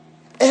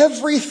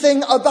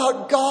 Everything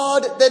about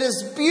God that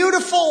is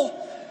beautiful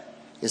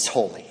is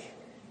holy.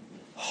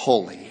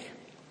 Holy.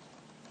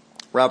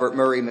 Robert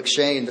Murray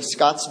McShane, the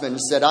Scotsman,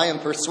 said, I am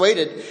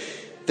persuaded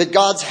that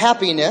God's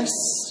happiness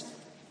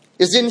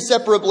is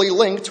inseparably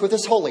linked with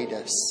His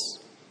holiness.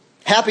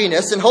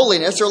 Happiness and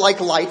holiness are like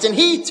light and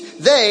heat.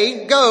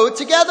 They go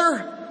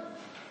together.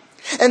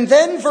 And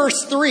then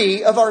verse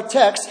 3 of our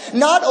text,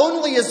 not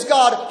only is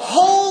God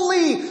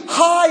holy,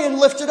 high and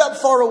lifted up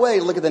far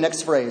away. Look at the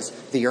next phrase.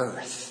 The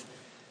earth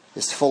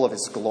is full of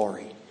His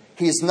glory.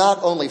 He is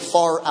not only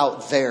far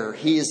out there,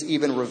 He is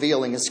even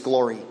revealing His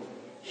glory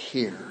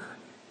here,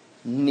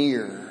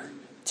 near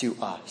to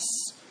us.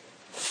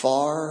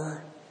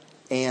 Far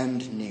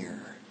and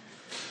near.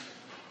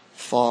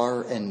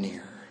 Far and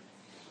near.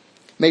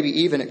 Maybe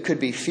even it could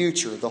be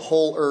future. The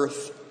whole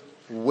earth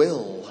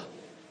will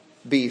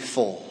be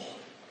full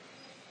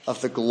of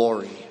the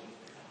glory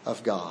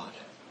of God.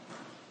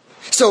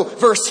 So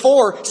verse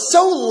 4,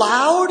 so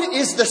loud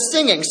is the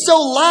singing,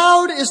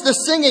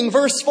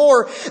 verse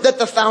 4, that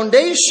the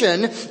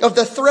foundation of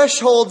the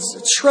thresholds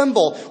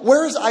tremble.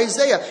 Where's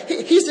Isaiah?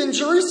 He's in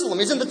Jerusalem.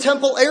 He's in the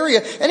temple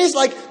area. And he's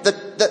like,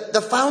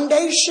 the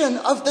foundation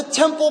of the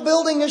temple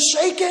building is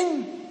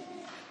shaking.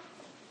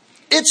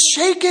 It's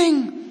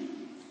shaking.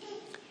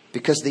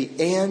 Because the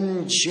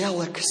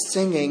angelic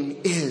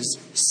singing is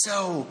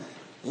so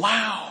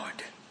loud.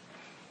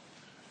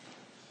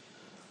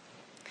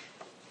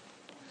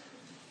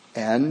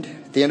 And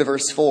at the end of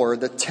verse 4,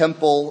 the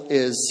temple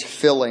is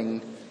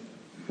filling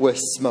with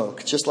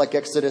smoke. Just like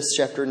Exodus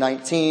chapter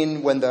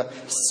 19, when the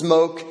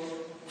smoke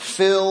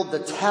filled the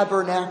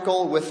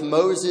tabernacle with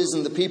Moses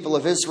and the people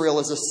of Israel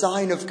as a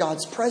sign of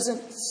God's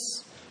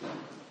presence.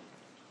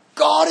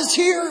 God is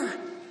here.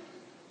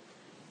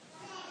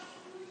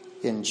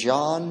 In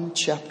John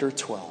chapter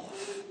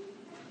 12,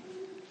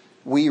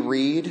 we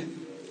read,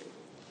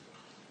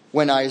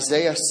 when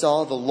Isaiah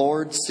saw the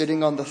Lord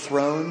sitting on the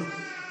throne,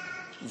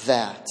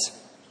 that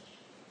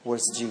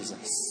was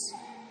Jesus.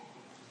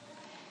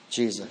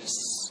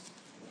 Jesus.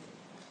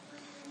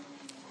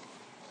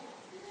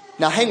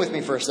 Now hang with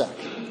me for a sec.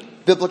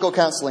 Biblical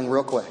counseling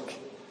real quick.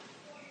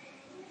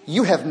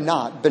 You have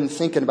not been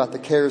thinking about the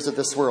cares of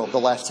this world the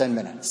last 10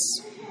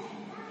 minutes.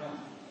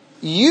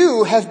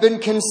 You have been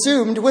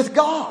consumed with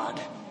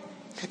God.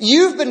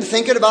 You've been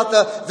thinking about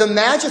the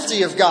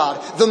majesty of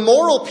God, the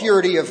moral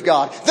purity of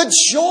God, the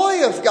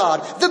joy of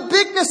God, the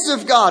bigness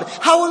of God,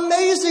 how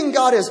amazing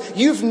God is.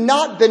 You've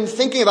not been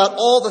thinking about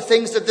all the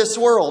things of this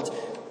world.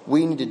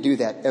 We need to do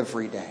that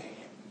every day.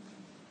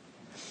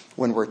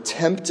 When we're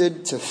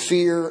tempted to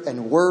fear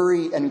and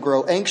worry and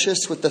grow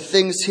anxious with the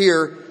things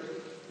here,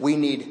 we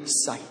need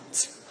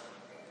sight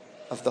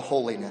of the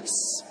holiness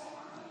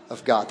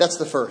of God. That's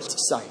the first,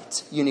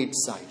 sight. You need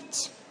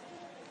sight.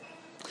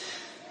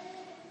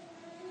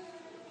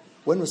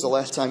 When was the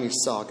last time you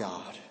saw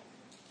God?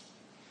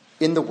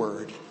 In the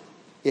Word,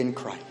 in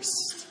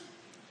Christ.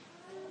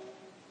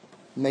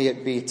 May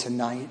it be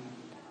tonight,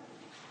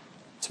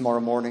 tomorrow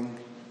morning,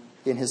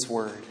 in His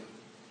Word.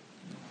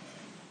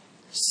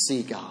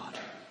 See God.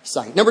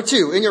 Sight. Number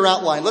 2, in your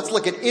outline, let's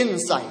look at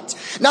insight.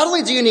 Not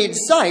only do you need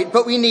sight,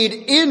 but we need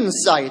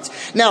insight.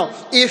 Now,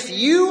 if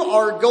you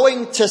are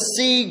going to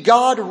see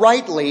God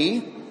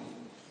rightly,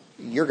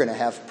 you're going to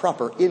have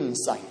proper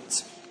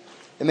insight.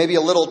 And maybe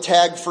a little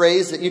tag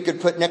phrase that you could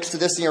put next to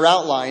this in your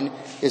outline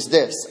is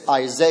this: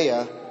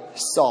 Isaiah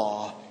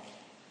saw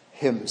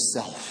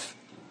himself.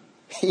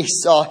 He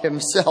saw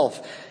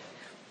himself.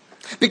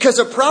 Because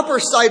a proper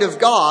sight of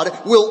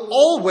God will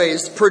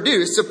always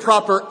produce a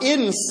proper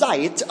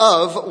insight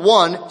of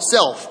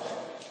oneself.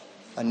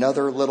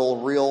 Another little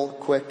real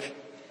quick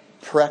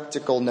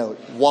practical note.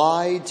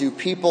 Why do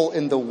people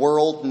in the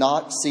world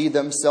not see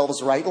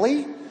themselves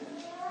rightly?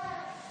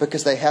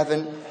 Because they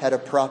haven't had a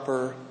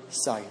proper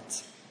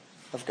sight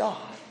of God.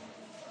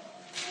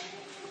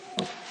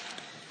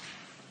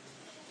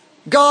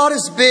 God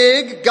is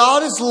big,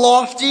 God is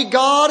lofty,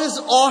 God is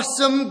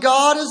awesome,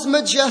 God is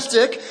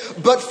majestic.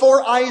 But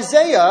for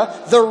Isaiah,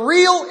 the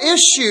real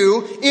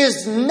issue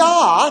is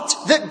not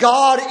that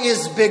God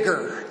is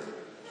bigger,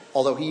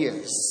 although he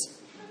is.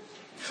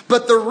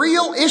 But the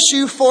real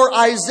issue for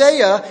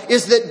Isaiah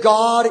is that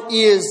God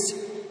is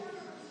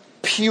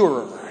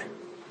purer.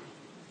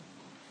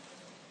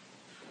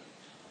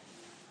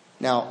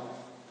 Now,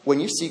 when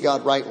you see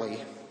God rightly,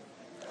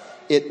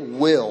 it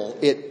will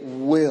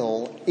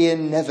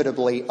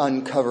inevitably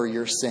uncover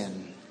your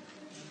sin.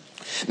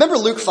 Remember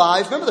Luke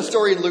 5? Remember the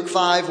story in Luke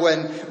 5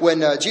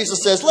 when Jesus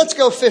says, let's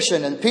go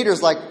fishing. And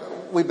Peter's like,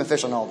 we've been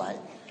fishing all night.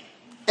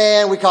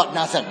 And we caught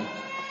nothing.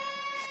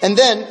 And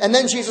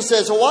then Jesus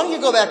says, well, why don't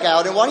you go back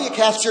out and why don't you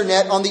cast your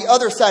net on the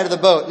other side of the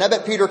boat? And I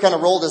bet Peter kind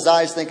of rolled his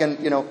eyes thinking,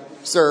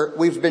 sir,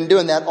 we've been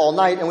doing that all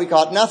night and we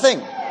caught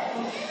nothing.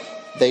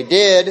 They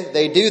did.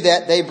 They do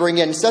that. They bring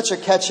in such a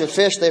catch of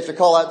fish, they have to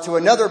call out to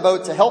another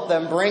boat to help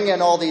them bring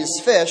in all these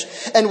fish.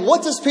 And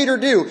what does Peter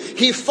do?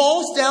 He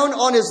falls down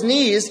on his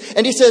knees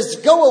and he says,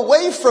 go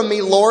away from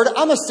me, Lord.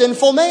 I'm a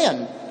sinful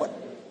man. What?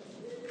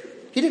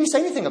 He didn't say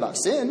anything about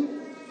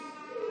sin.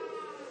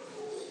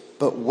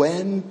 But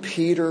when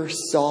Peter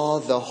saw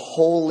the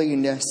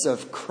holiness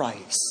of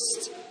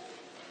Christ,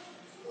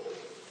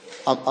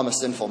 I'm a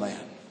sinful man.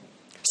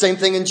 Same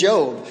thing in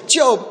Job.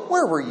 Job,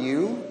 where were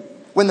you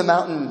when the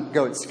mountain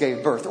goats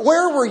gave birth?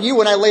 Where were you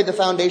when I laid the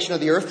foundation of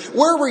the earth?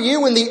 Where were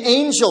you when the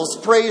angels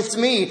praised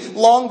me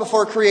long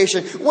before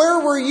creation?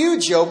 Where were you,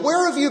 Job?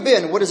 Where have you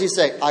been? What does he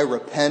say? I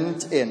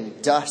repent in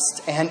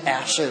dust and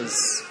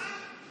ashes.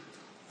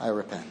 I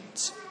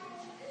repent.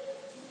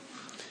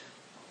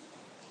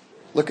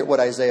 Look at what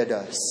Isaiah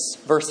does.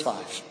 Verse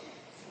 5.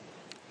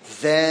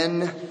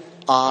 Then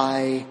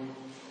I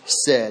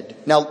said.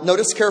 Now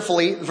notice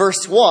carefully,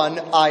 verse 1,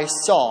 I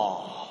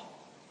saw.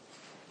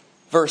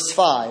 Verse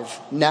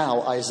 5,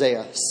 now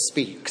Isaiah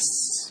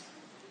speaks.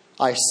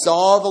 I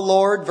saw the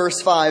Lord,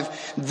 verse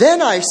 5.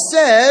 Then I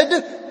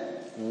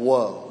said,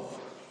 woe.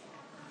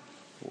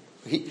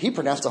 He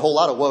pronounced a whole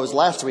lot of woes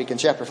last week in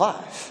chapter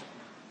 5.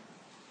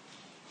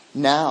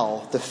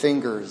 Now the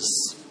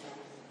fingers,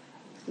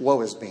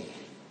 woe is me.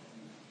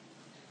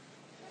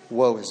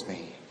 Woe is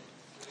me.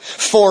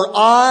 For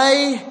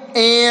I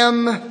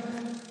am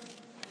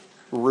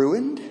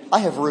ruined. I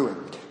have ruined.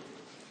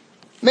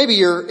 Maybe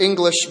your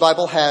English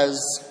Bible has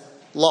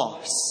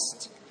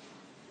lost.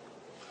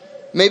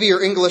 Maybe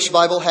your English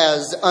Bible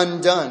has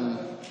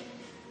undone.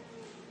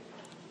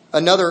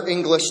 Another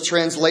English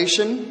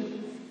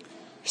translation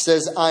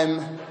says,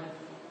 I'm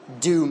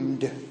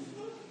doomed.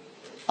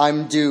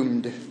 I'm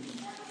doomed.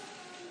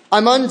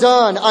 I'm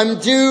undone. I'm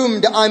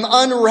doomed. I'm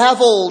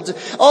unraveled.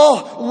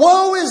 Oh,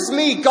 woe is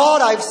me.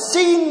 God, I've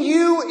seen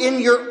you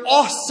in your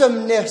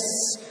awesomeness,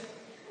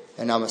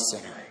 and I'm a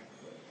sinner.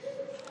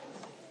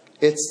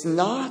 It's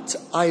not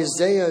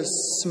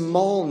Isaiah's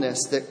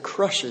smallness that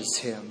crushes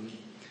him.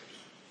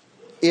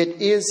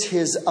 It is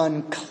his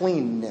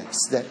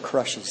uncleanness that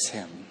crushes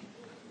him.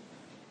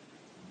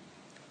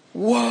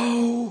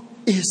 Woe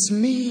is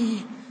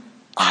me.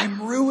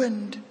 I'm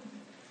ruined.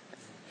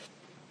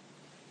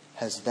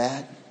 Has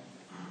that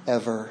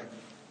ever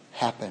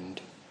happened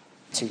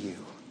to you?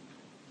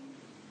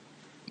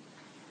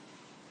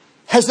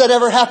 Has that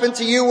ever happened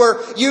to you where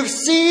you've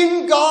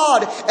seen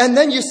God and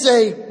then you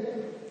say,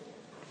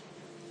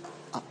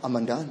 I'm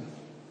undone.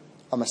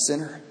 I'm a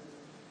sinner.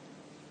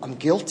 I'm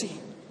guilty.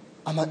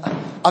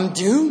 I'm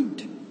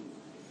doomed.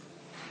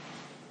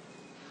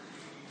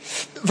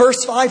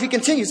 Verse 5, he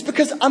continues,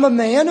 because I'm a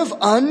man of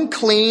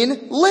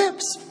unclean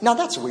lips. Now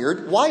that's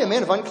weird. Why a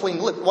man of unclean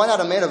lips? Why not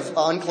a man of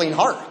unclean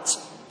heart?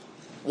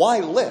 Why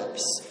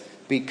lips?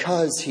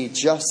 Because he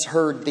just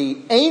heard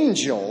the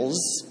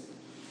angels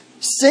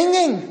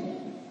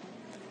singing.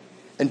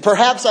 And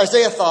perhaps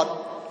Isaiah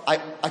thought,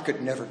 I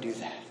could never do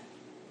that.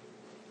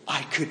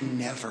 I could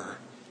never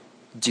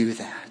do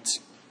that.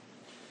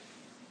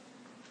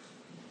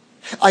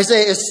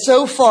 Isaiah is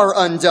so far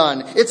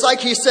undone. It's like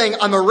he's saying,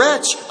 I'm a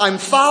wretch, I'm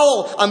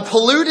foul, I'm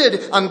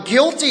polluted, I'm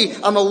guilty,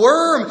 I'm a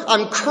worm,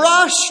 I'm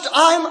crushed,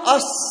 I'm a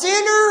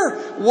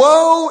sinner.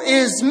 Woe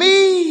is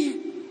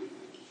me.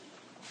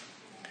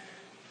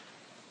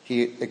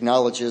 He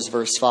acknowledges,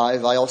 verse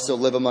 5, I also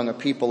live among a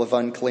people of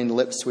unclean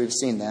lips. We've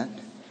seen that.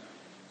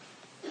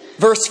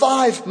 Verse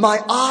 5,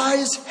 my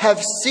eyes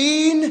have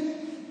seen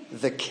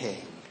the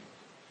King.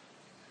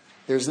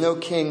 There's no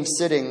king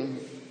sitting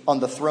on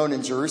the throne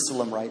in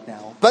Jerusalem right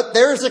now, but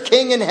there's a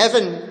king in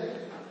heaven,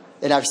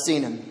 and I've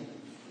seen him.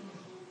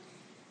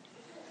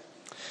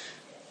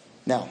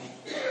 Now,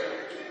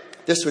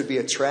 this would be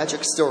a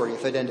tragic story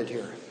if it ended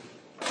here.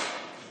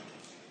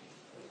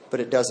 But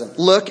it doesn't.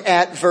 Look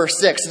at verse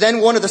 6. Then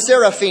one of the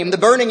seraphim, the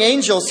burning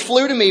angels,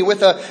 flew to me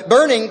with a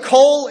burning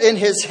coal in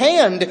his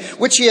hand,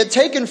 which he had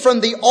taken from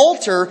the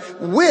altar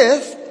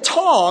with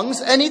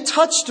tongs, and he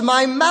touched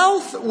my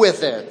mouth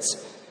with it.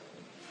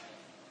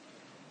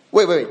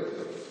 Wait.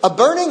 A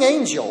burning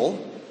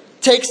angel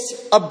takes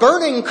a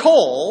burning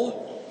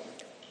coal,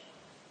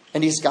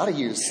 and he's got to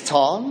use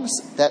tongs.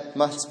 That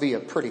must be a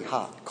pretty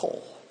hot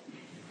coal.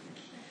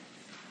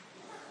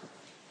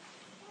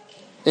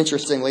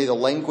 Interestingly, the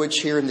language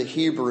here in the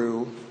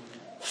Hebrew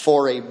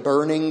for a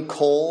burning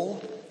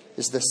coal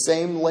is the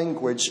same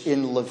language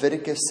in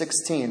Leviticus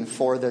 16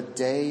 for the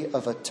Day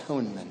of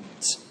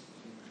Atonement.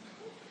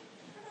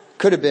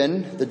 Could have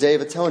been the Day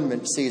of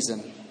Atonement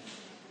season.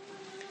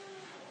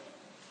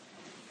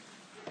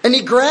 And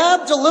he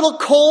grabbed a little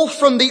coal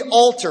from the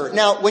altar.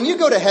 Now, when you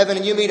go to heaven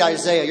and you meet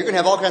Isaiah, you're going to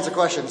have all kinds of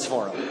questions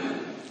for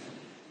him.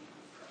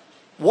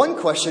 One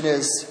question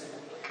is,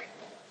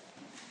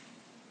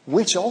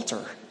 which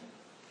altar?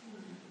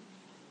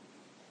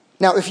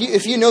 Now,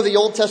 if you know the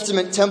Old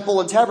Testament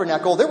temple and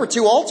tabernacle, there were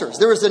two altars.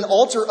 There was an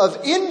altar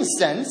of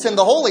incense in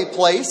the holy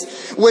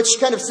place, which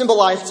kind of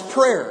symbolized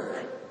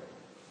prayer.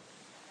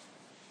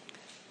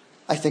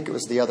 I think it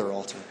was the other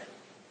altar.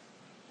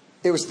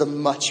 It was the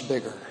much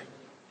bigger.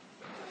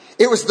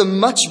 It was the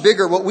much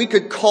bigger, what we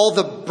could call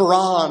the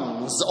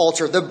bronze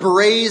altar, the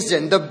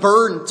brazen, the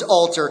burnt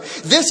altar.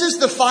 This is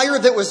the fire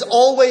that was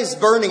always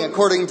burning,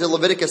 according to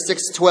Leviticus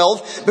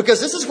 6:12, because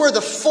this is where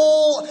the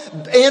full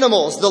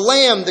animals, the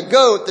lamb, the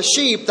goat, the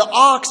sheep, the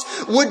ox,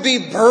 would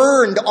be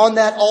burned on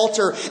that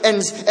altar,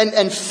 and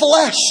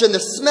flesh, and the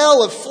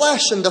smell of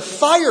flesh, and the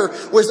fire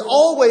was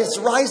always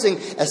rising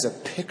as a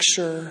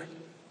picture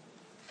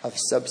of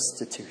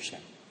substitution.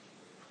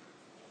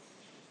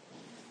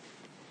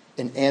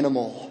 An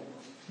animal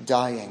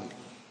dying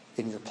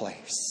in your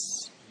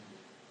place.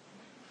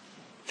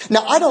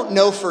 Now, I don't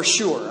know for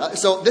sure.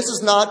 So this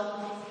is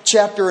not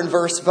chapter and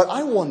verse, but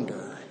I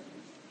wonder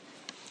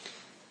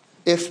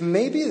if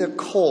maybe the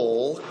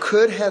coal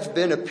could have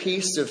been a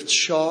piece of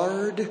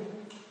charred,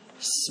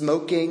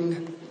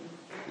 smoking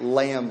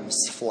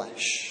lamb's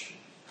flesh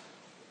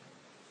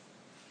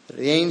that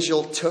the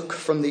angel took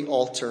from the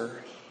altar,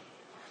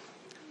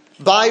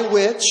 by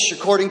which,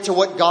 according to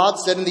what God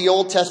said in the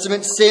Old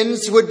Testament,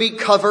 sins would be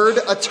covered,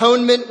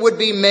 atonement would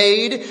be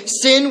made,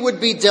 sin would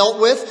be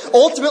dealt with,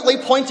 ultimately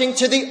pointing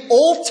to the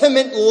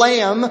ultimate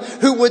Lamb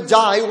who would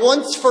die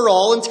once for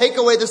all and take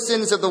away the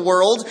sins of the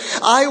world.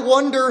 I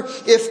wonder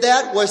if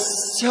that was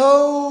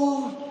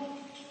so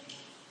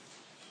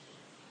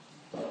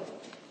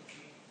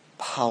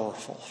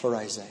powerful for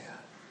Isaiah.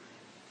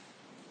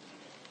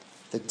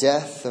 The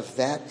death of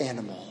that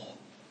animal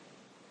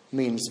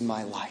means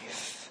my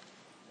life.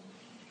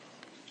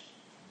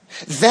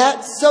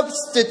 That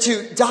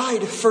substitute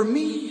died for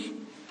me.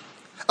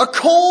 A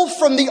coal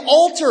from the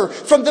altar,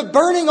 from the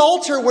burning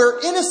altar where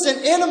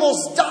innocent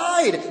animals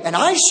died, and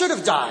I should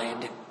have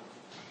died.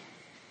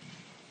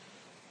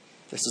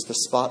 This is the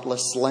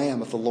spotless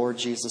Lamb of the Lord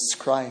Jesus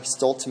Christ,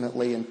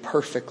 ultimately and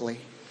perfectly,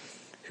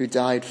 who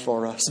died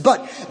for us.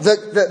 But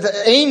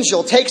the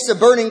angel takes a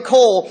burning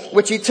coal,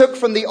 which he took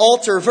from the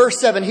altar.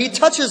 Verse 7, he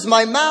touches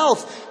my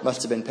mouth.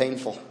 Must have been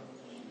painful.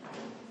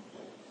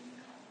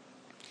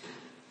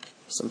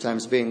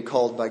 Sometimes being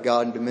called by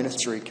God into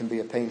ministry can be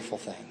a painful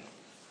thing.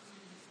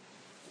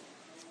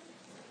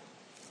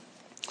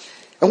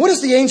 And what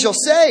does the angel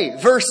say?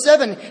 Verse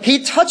 7,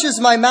 he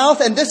touches my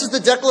mouth, and this is the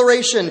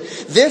declaration.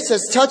 This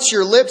has touched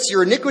your lips,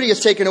 your iniquity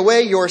is taken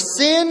away, your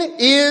sin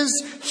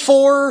is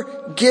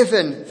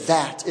forgiven.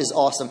 That is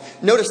awesome.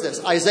 Notice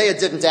this, Isaiah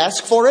didn't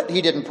ask for it,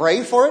 he didn't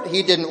pray for it,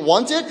 he didn't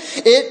want it.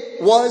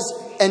 It was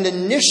an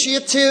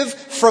initiative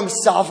from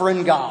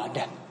sovereign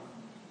God.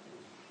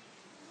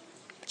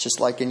 Just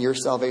like in your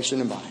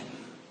salvation and mine.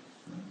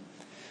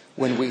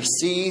 When we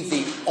see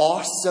the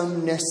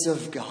awesomeness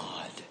of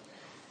God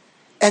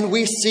and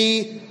we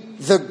see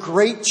the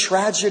great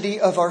tragedy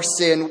of our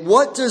sin,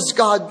 what does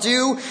God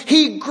do?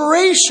 He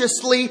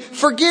graciously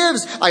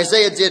forgives.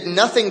 Isaiah did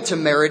nothing to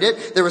merit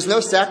it. There was no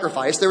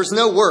sacrifice. There was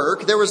no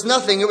work. There was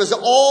nothing. It was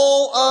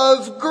all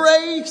of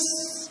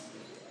grace.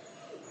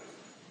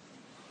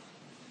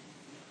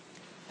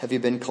 Have you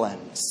been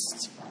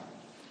cleansed?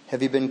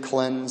 Have you been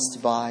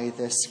cleansed by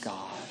this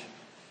God?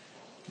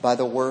 By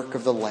the work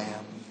of the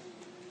Lamb,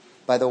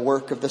 by the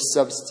work of the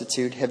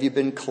substitute, have you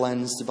been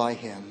cleansed by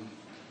Him?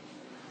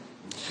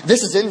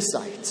 This is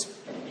insight.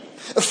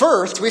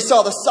 First, we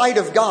saw the sight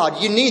of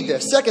God. You need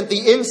this. Second,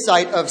 the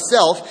insight of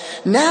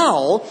self.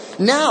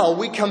 Now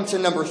we come to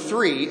number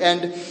 3,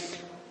 and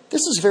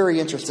this is very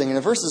interesting. In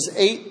verses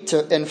 8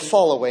 and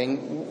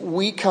following,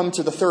 we come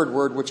to the third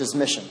word, which is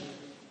mission.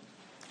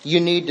 You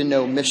need to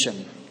know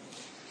mission.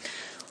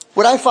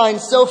 What I find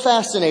so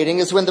fascinating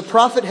is when the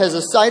prophet has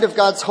a sight of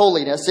God's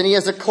holiness and he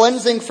has a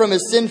cleansing from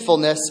his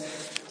sinfulness,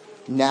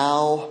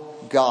 now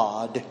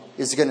God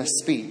is going to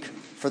speak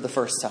for the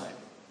first time.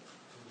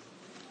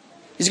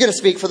 He's going to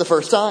speak for the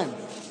first time.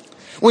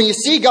 When you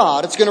see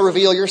God, it's going to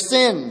reveal your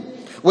sin.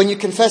 When you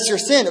confess your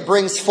sin, it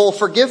brings full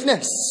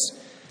forgiveness.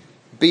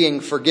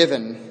 Being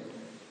forgiven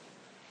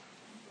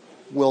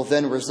will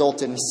then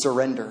result in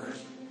surrender,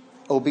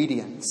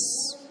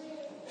 obedience,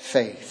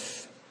 faith.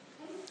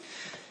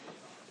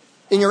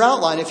 In your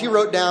outline, if you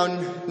wrote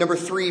down number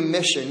 3,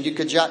 mission, you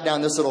could jot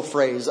down this little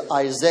phrase.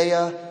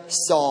 Isaiah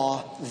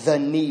saw the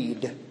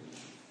need.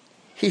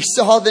 He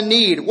saw the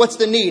need. What's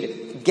the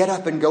need? Get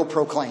up and go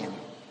proclaim.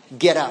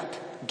 Get up.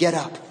 Get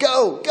up.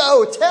 Go.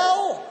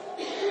 Tell.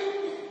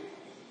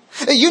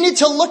 You need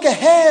to look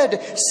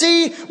ahead.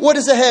 See what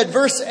is ahead.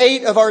 Verse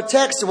 8 of our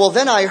text. Well,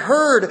 then I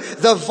heard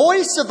the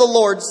voice of the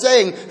Lord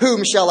saying,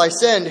 whom shall I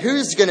send?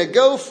 Who's going to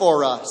go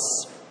for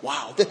us?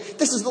 Wow.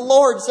 This is the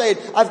Lord saying,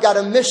 I've got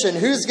a mission.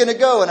 Who's going to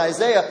go? And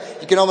Isaiah,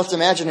 you can almost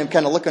imagine him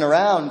kind of looking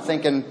around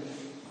thinking,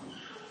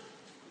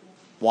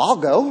 well, I'll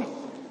go.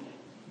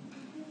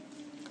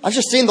 I've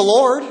just seen the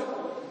Lord.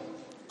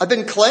 I've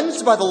been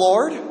cleansed by the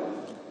Lord.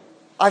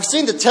 I've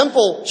seen the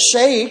temple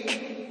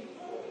shake.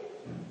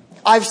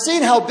 I've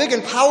seen how big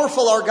and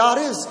powerful our God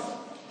is.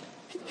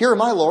 Here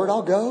am I, Lord.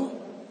 I'll go.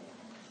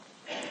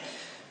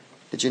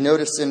 Did you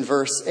notice in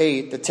verse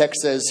 8, the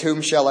text says,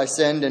 whom shall I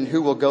send and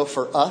who will go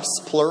for us,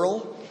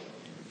 plural?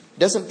 It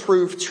doesn't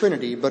prove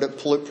Trinity, but it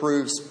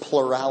proves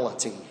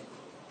plurality.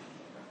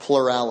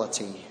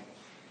 Plurality.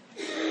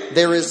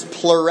 There is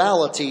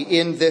plurality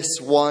in this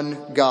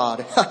one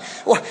God.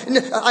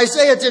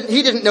 Isaiah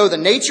didn't know the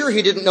nature.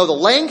 He didn't know the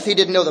length. He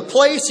didn't know the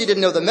place. He didn't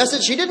know the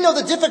message. He didn't know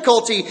the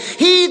difficulty.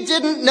 He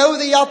didn't know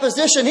the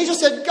opposition. He just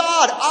said,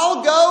 God,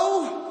 I'll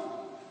go.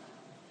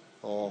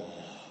 Oh.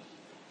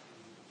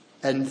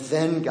 And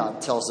then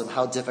God tells him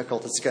how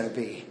difficult it's going to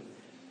be.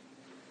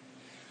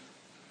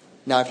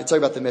 Now, if you talk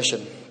about the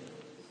mission,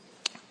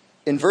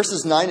 in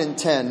verses 9 and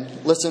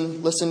 10,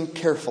 listen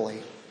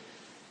carefully.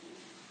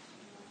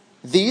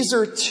 These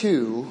are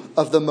two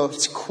of the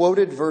most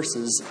quoted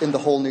verses in the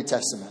whole New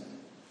Testament.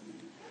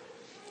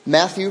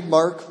 Matthew,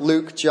 Mark,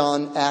 Luke,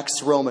 John,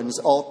 Acts, Romans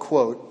all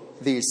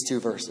quote these two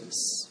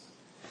verses.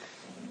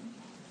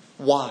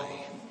 Why?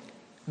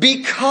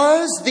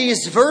 Because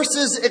these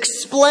verses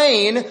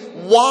explain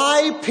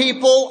why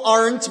people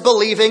aren't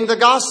believing the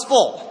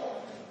gospel.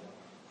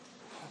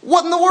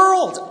 What in the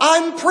world?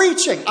 I'm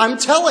preaching. I'm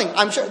telling.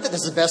 I'm sure this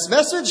is the best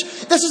message.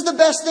 This is the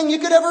best thing you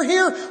could ever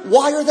hear.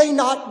 Why are they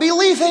not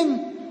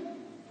believing?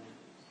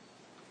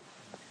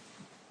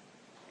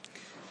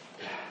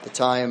 The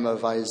time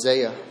of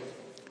Isaiah.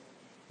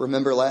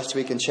 Remember last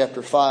week in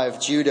chapter 5,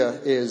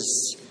 Judah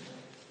is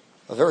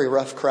a very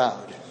rough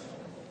crowd.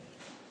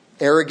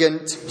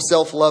 Arrogant,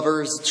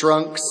 self-lovers,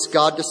 drunks,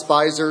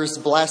 God-despisers,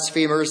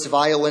 blasphemers,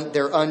 violent,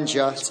 they're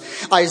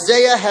unjust.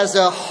 Isaiah has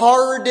a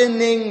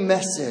hardening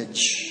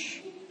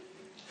message.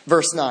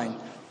 Verse 9.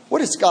 What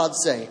does God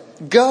say?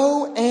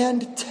 Go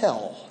and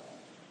tell.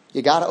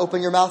 You got to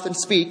open your mouth and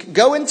speak.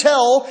 Go and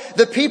tell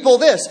the people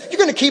this. You're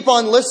going to keep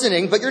on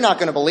listening, but you're not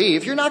going to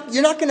believe. You're not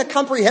going to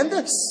comprehend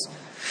this.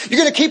 You're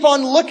going to keep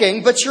on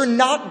looking, but you're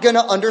not going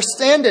to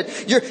understand it.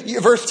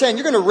 Verse 10,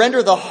 you're going to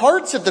render the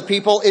hearts of the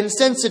people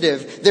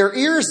insensitive, their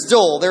ears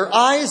dull, their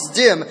eyes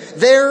dim.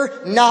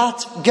 They're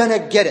not going to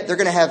get it. They're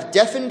going to have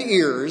deafened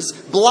ears,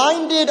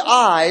 blinded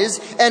eyes,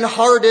 and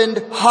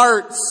hardened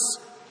hearts.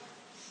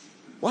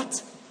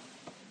 What?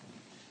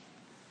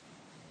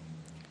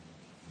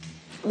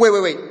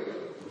 Wait.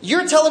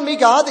 You're telling me,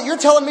 God, that you're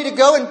telling me to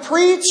go and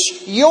preach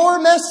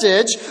your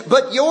message,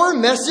 but your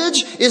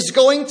message is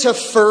going to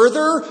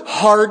further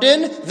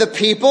harden the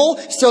people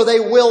so they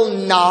will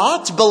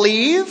not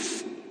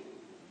believe?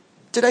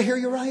 Did I hear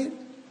you right?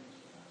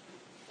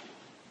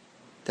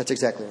 That's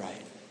exactly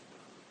right.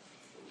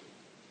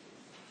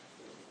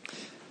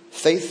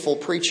 Faithful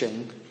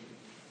preaching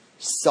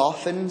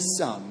softens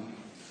some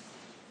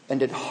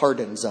and it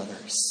hardens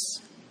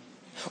others.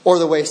 Or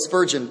the way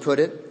Spurgeon put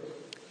it,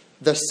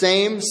 the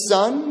same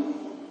sun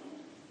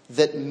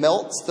that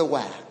melts the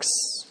wax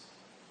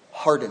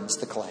hardens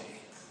the clay.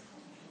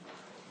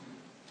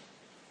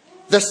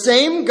 The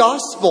same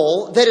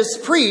gospel that is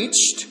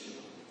preached,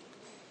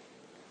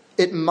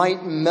 it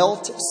might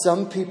melt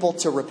some people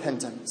to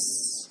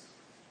repentance,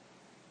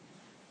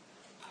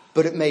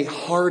 but it may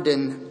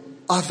harden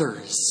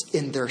others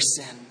in their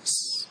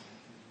sins.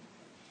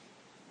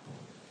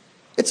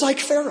 It's like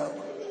Pharaoh.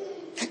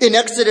 In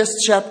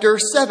Exodus chapter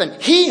 7,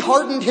 he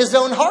hardened his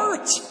own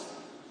heart.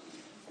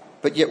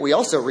 But yet we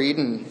also read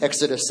in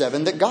Exodus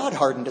 7 that God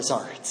hardened his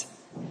heart.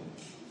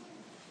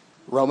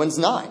 Romans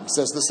 9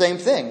 says the same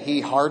thing.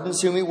 He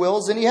hardens whom he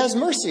wills and he has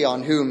mercy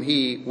on whom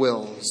he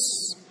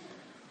wills.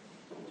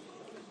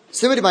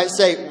 Somebody might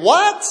say,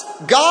 what?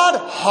 God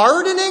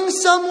hardening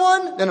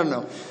someone?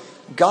 No.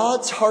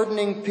 God's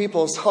hardening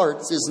people's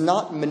hearts is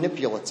not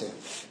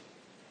manipulative.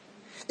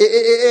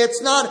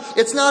 It's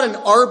not an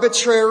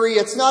arbitrary,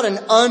 it's not an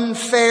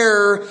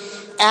unfair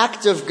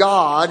act of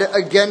God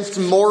against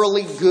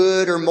morally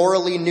good or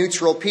morally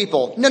neutral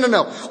people.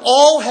 No.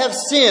 All have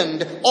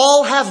sinned.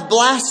 All have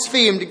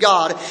blasphemed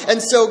God.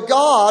 And so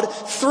God,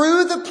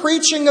 through the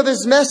preaching of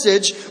his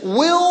message,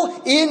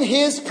 will, in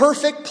his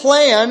perfect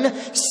plan,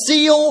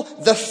 seal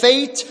the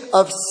fate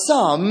of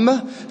some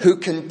who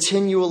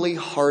continually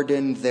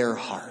harden their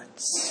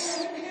hearts.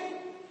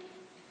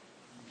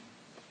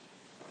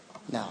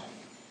 Now,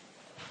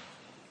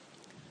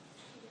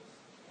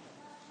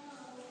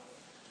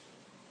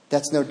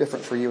 that's no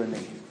different for you and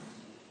me.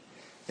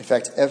 In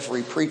fact,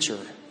 every preacher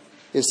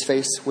is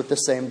faced with the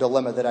same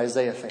dilemma that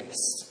Isaiah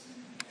faced.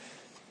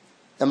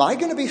 Am I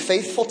going to be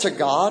faithful to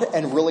God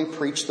and really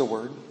preach the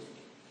word?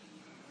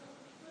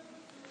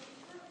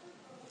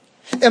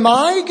 Am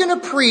I going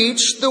to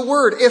preach the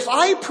word? If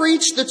I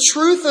preach the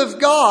truth of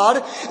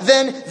God,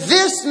 then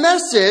this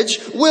message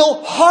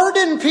will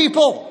harden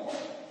people.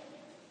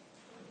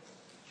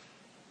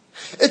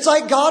 It's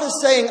like God is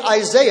saying,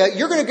 Isaiah,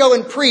 you're going to go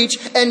and preach,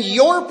 and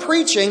your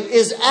preaching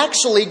is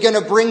actually going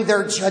to bring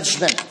their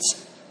judgment.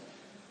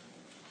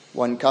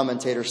 One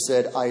commentator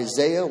said,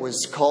 Isaiah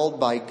was called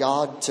by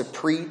God to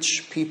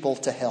preach people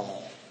to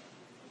hell.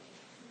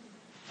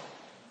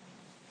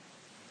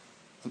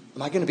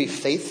 Am I going to be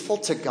faithful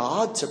to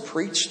God to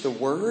preach the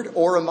word?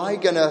 Or am I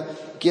going to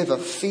give a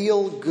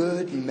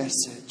feel-good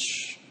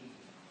message?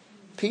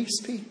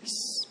 Peace,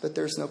 peace, but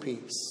there's no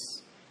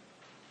peace.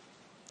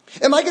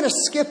 Am I going to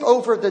skip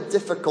over the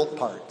difficult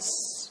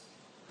parts?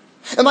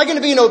 Am I going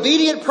to be an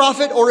obedient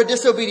prophet or a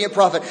disobedient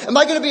prophet? Am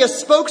I going to be a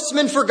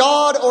spokesman for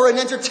God or an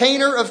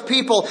entertainer of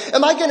people?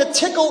 Am I going to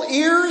tickle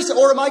ears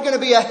or am I going to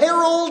be a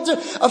herald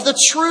of the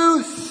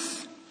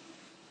truth?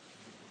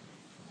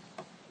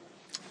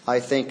 I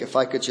think if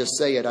I could just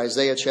say it,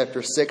 Isaiah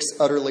chapter 6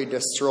 utterly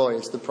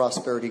destroys the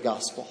prosperity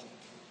gospel.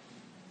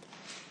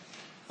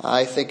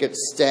 I think it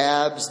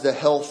stabs the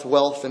health,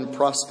 wealth, and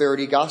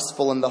prosperity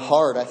gospel in the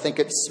heart. I think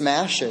it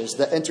smashes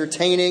the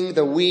entertaining,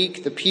 the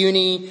weak, the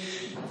puny,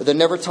 the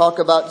never talk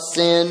about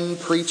sin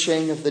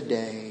preaching of the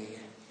day.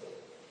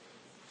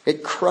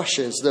 It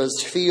crushes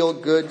those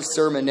feel-good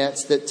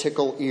sermonettes that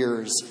tickle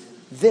ears.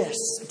 This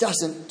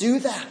doesn't do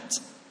that.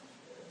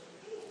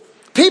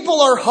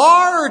 People are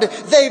hard.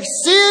 They've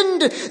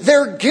sinned.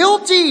 They're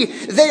guilty.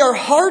 They are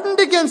hardened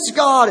against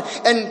God.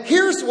 And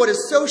here's what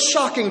is so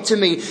shocking to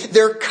me.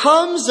 There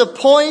comes a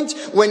point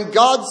when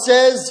God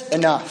says,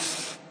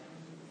 enough.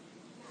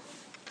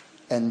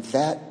 And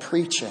that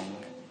preaching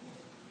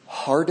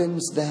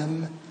hardens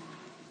them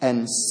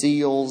and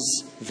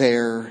seals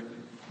their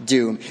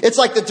doom. It's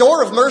like the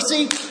door of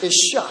mercy is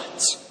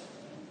shut.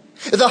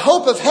 The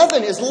hope of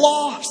heaven is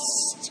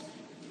lost.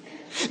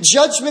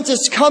 Judgment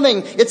is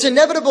coming. It's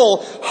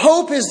inevitable.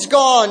 Hope is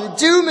gone.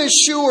 Doom is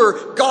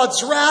sure.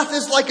 God's wrath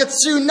is like a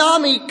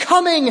tsunami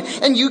coming,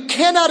 and you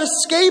cannot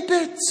escape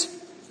it.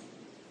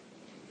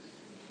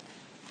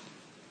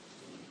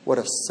 What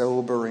a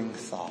sobering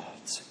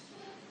thought.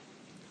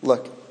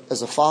 Look,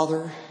 as a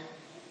father,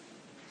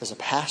 as a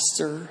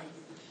pastor,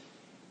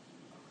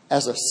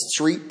 as a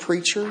street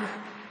preacher,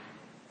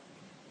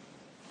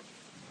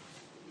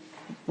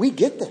 we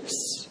get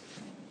this.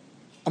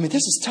 I mean,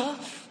 this is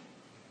tough.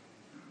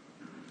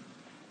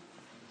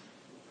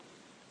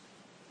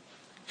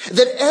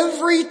 That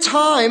every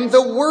time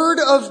the word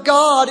of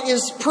God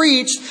is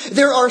preached,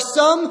 there are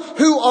some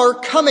who are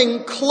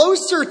coming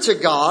closer to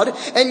God,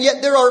 and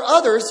yet there are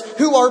others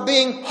who are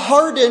being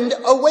hardened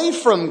away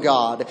from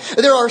God.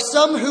 There are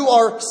some who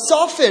are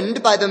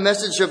softened by the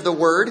message of the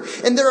word,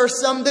 and there are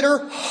some that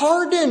are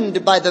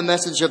hardened by the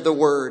message of the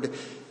word.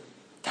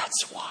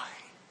 That's why.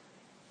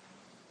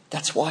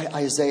 That's why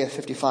Isaiah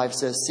 55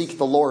 says, seek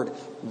the Lord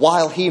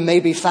while he may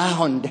be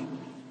found.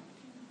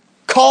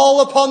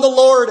 Call upon the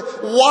Lord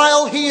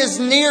while he is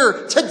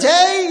near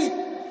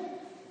today.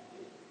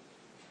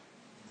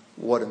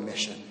 What a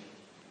mission.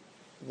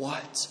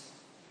 What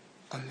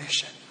a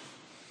mission.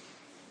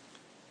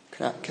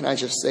 Can I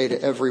just say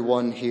to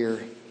everyone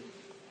here,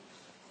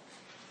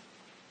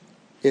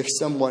 if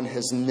someone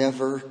has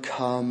never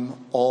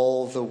come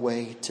all the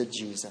way to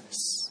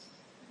Jesus,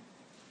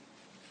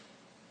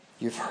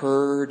 you've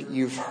heard.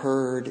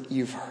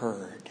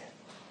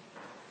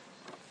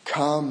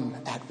 Come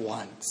at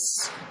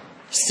once.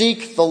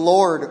 Seek the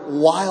Lord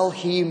while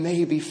he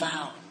may be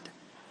found.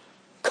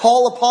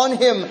 Call upon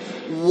him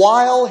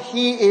while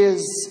he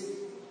is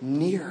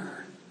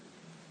near.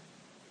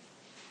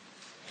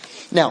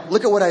 Now,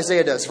 look at what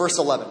Isaiah does. Verse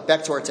 11.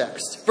 Back to our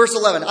text. Verse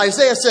 11.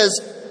 Isaiah says,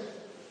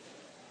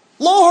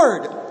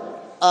 Lord,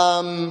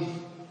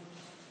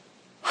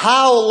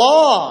 how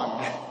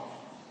long?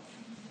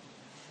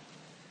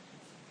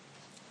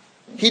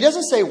 He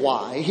doesn't say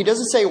why. He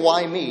doesn't say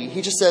why me.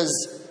 He just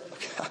says,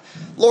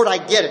 Lord, I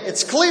get it.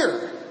 It's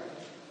clear.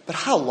 But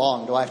how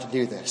long do I have to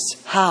do this?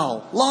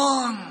 How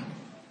long?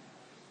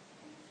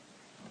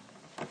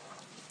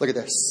 Look at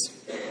this.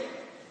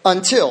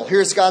 Until,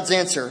 here's God's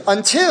answer.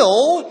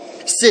 Until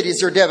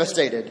cities are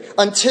devastated.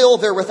 Until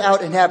they're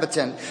without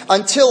inhabitant.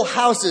 Until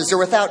houses are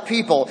without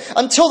people.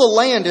 Until the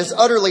land is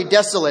utterly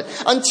desolate.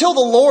 Until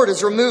the Lord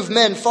has removed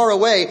men far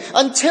away.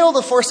 Until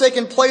the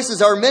forsaken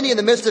places are many in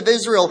the midst of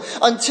Israel.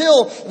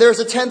 Until there's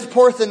a 10th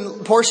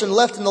portion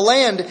left in the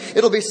land.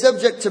 It'll be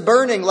subject to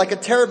burning like a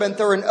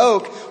terebinth or an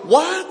oak.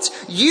 What?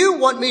 You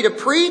want me to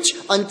preach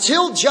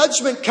until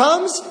judgment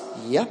comes?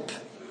 Yep.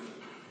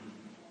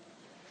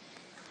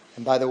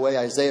 And by the way,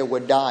 Isaiah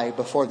would die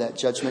before that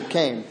judgment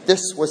came.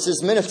 This was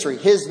his ministry.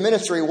 His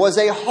ministry was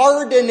a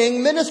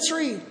hardening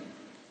ministry.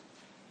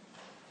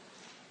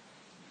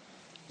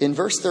 In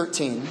verse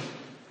 13,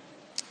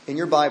 in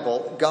your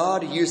Bible,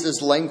 God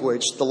uses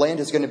language, the land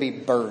is going to be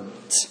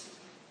burnt.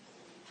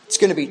 It's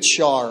going to be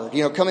charred.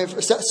 Coming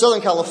from Southern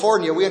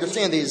California, we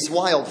understand these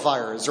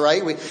wildfires,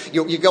 right?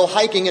 You go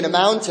hiking in a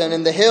mountain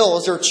and the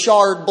hills are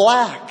charred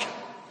black.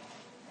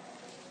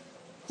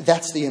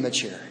 That's the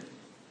image here.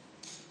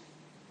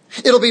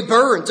 It'll be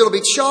burnt. It'll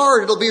be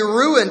charred. It'll be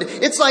ruined.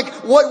 It's like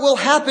what will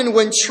happen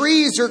when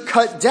trees are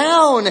cut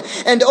down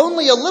and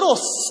only a little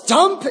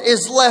stump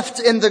is left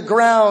in the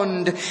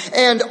ground.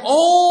 And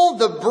all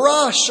the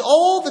brush,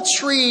 all the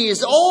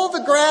trees, all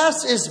the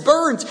grass is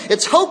burnt.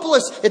 It's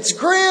hopeless. It's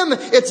grim.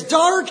 It's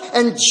dark.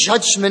 And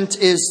judgment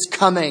is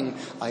coming.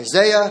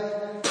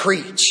 Isaiah,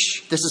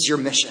 preach. This is your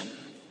mission.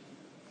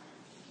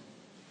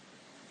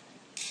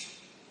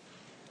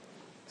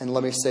 And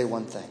let me say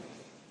one thing.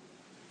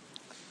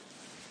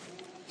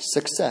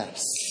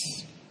 Success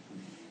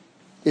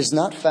is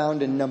not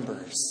found in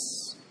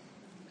numbers.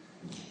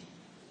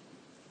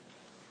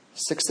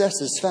 Success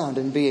is found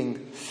in being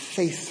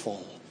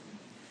faithful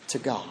to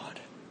God.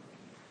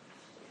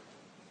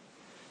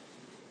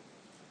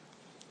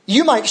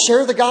 You might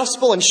share the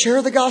gospel and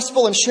share the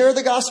gospel and share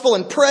the gospel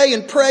and pray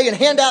and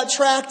hand out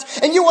tracts,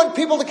 and you want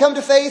people to come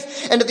to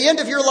faith, and at the end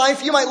of your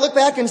life you might look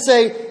back and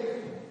say,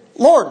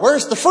 Lord,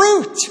 where's the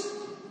fruit?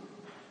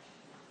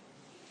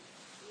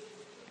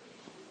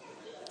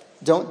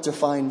 Don't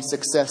define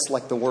success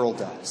like the world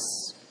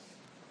does.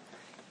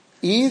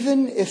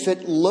 Even if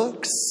it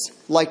looks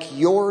like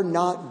you're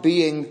not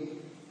being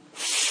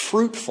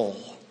fruitful,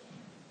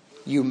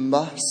 you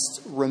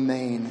must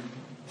remain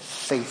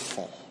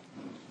faithful.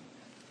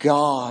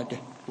 God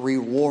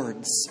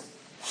rewards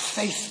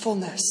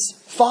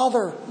faithfulness.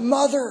 Father,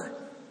 mother,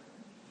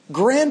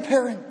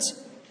 grandparent,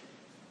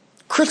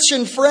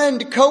 Christian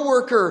friend,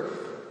 coworker,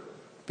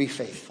 be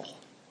faithful.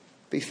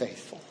 Be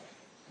faithful.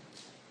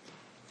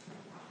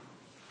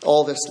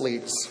 All this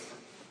leads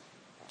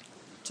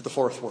to the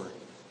fourth word.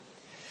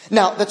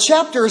 Now, the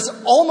chapter is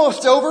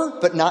almost over,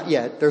 but not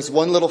yet. There's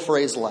one little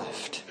phrase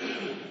left.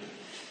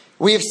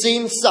 We have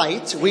seen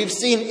sight. We've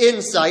seen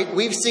insight.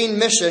 We've seen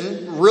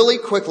mission. Really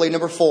quickly,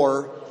 number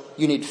 4,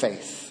 you need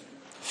faith.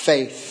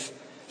 Faith.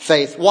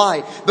 Faith.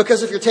 Why?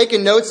 Because if you're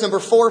taking notes, number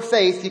 4,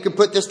 faith, you can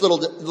put this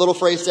little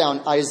phrase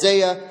down.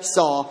 Isaiah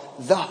saw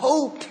the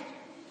hope.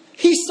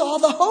 He saw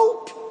the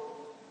hope.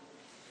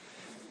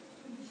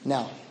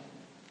 Now,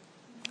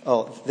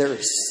 there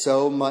is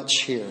so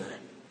much here.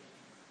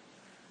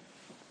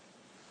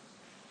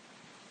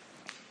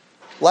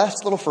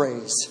 Last little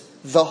phrase.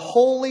 The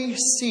holy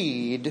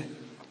seed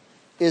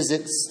is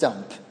its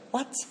stump.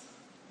 What?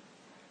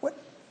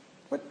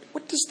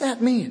 What does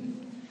that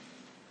mean?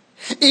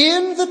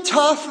 In the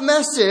tough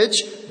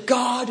message,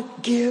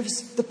 God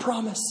gives the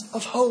promise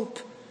of hope.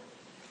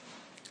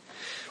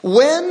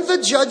 When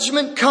the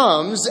judgment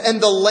comes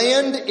and the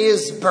land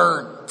is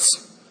burnt,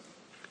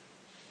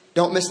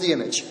 don't miss the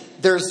image.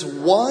 There's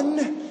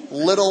one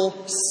little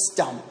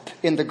stump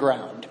in the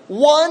ground.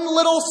 One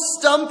little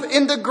stump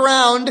in the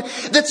ground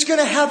that's going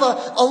to have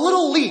a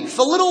little leaf,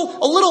 a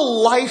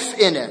little life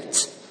in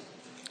it.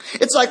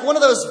 It's like one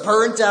of those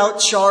burnt out,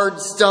 charred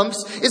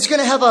stumps. It's going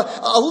to have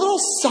a little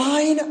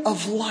sign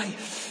of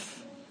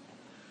life.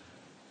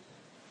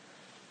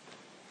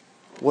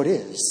 What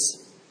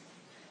is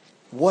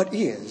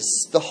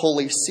the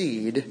holy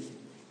seed?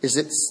 Is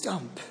it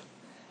stump?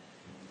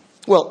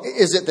 Well,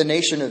 is it the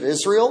nation of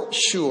Israel?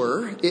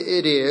 Sure,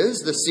 it is.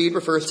 The seed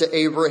refers to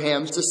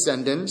Abraham's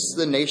descendants.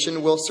 The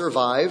nation will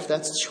survive.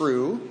 That's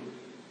true.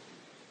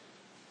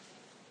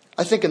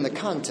 I think in the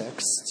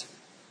context,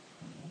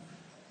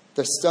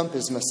 the stump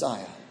is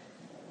Messiah.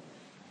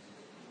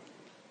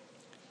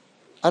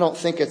 I don't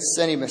think it's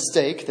any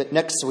mistake that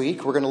next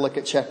week we're going to look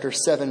at chapter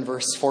 7,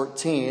 verse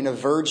 14. A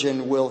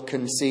virgin will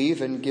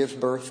conceive and give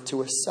birth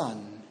to a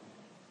son.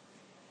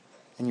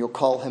 And you'll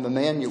call him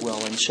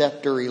Emmanuel. In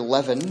chapter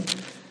 11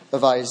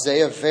 of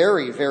Isaiah,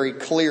 very, very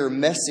clear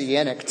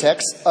messianic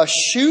text. A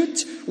shoot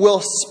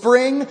will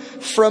spring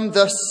from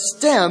the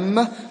stem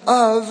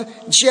of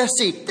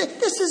Jesse.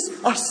 This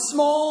is a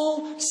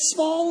small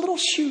little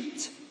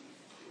shoot.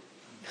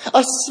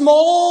 A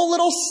small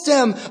little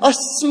stem. A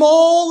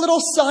small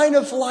little sign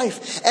of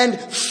life. And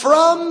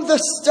from the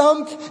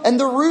stump and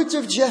the root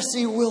of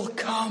Jesse will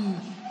come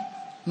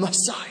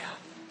Messiah,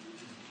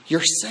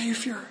 your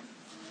Savior.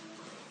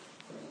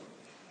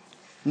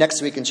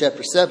 Next week in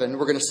chapter 7,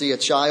 we're going to see a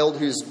child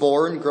who's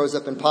born, grows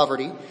up in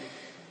poverty.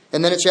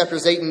 And then in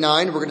chapters 8 and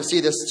 9, we're going to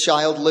see this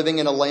child living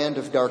in a land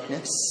of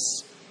darkness.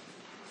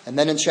 And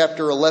then in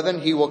chapter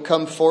 11, he will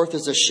come forth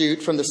as a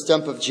shoot from the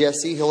stump of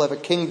Jesse. He'll have a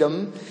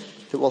kingdom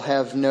that will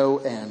have no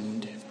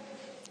end.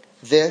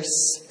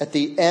 This, at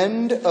the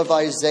end of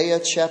Isaiah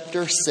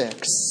chapter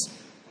 6,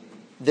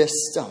 this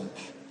stump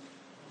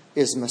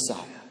is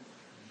Messiah.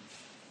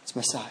 It's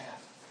Messiah.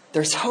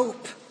 There's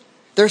hope.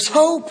 There's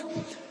hope.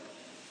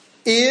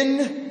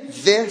 In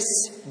this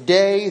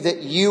day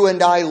that you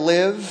and I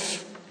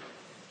live,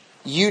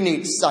 you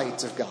need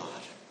sight of God.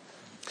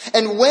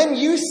 And when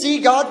you see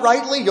God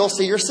rightly, you'll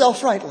see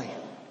yourself rightly.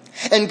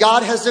 And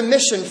God has a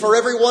mission for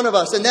every one of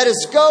us, and that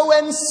is go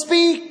and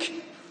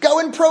speak, go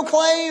and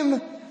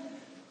proclaim.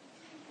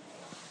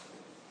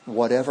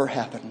 Whatever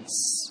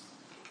happens,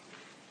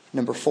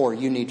 Number 4,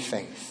 you need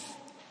faith.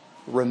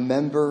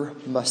 Remember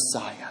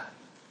Messiah.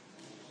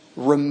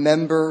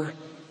 Remember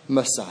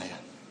Messiah.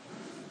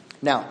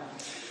 Now,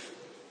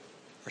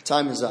 our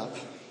time is up.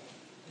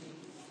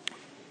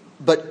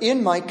 But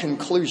in my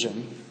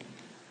conclusion,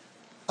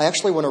 I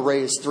actually want to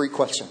raise 3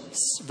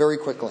 questions very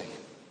quickly.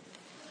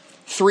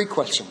 3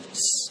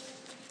 questions.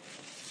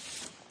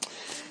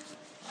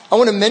 I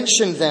want to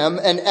mention them,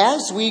 and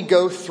as we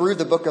go through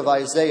the book of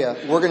Isaiah,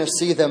 we're going to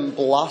see them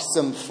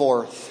blossom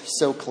forth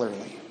so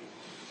clearly.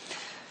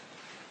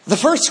 The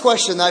first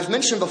question I've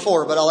mentioned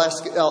before, but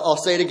I'll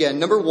say it again.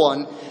 Number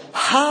 1,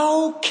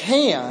 how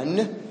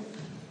can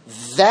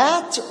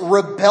that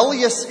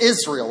rebellious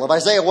Israel of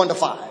Isaiah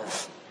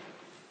 1-5,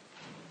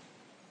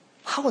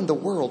 how in the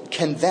world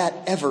can that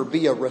ever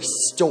be a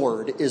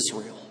restored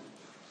Israel?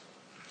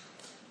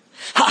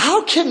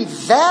 How can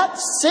that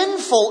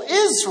sinful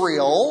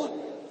Israel,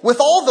 with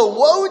all the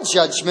woe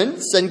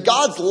judgments and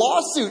God's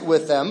lawsuit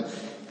with them,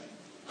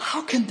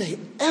 how can they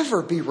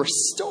ever be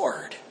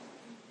restored?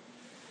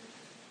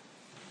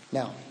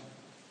 Now,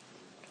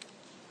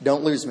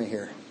 don't lose me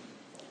here.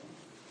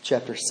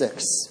 Chapter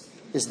 6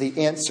 is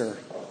the answer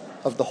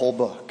of the whole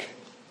book.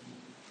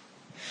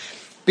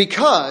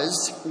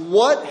 Because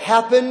what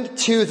happened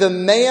to the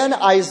man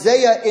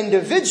Isaiah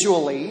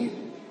individually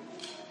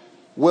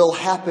will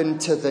happen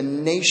to the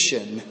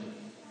nation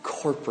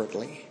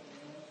corporately.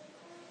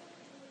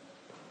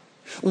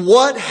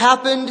 What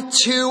happened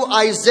to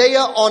Isaiah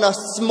on a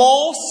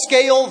small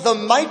scale, the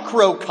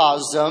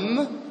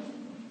microcosm,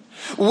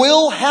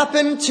 will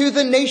happen to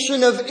the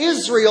nation of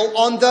Israel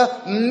on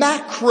the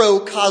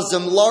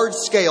macrocosm, large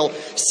scale.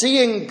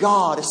 Seeing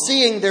God,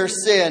 seeing their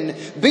sin,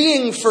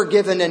 being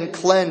forgiven and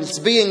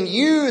cleansed, being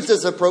used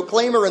as a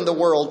proclaimer in the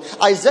world.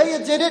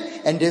 Isaiah did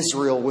it, and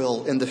Israel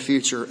will in the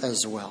future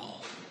as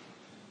well.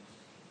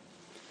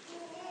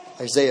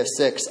 Isaiah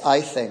 6,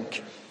 I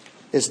think,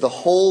 is the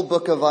whole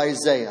book of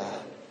Isaiah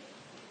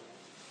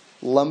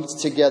lumped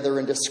together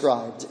and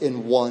described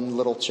in one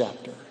little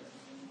chapter.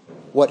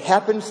 What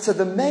happens to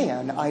the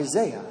man,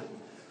 Isaiah,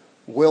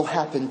 will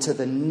happen to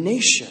the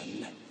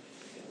nation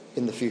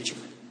in the future.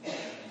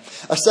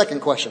 A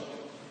second question.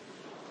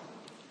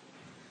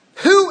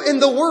 Who in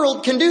the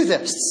world can do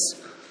this?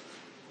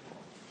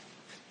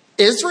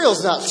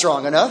 Israel's not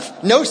strong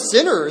enough. No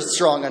sinner is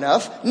strong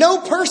enough.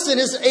 No person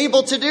is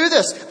able to do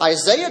this.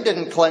 Isaiah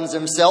didn't cleanse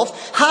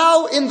himself.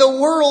 How in the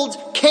world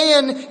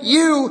can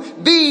you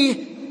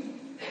be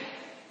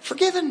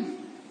forgiven?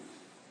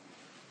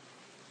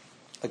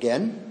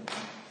 Again,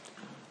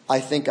 I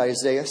think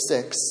Isaiah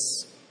 6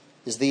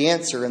 is the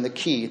answer and the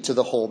key to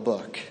the whole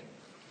book.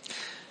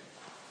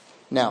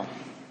 Now,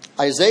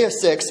 Isaiah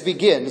 6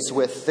 begins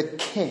with the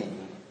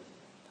king.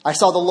 I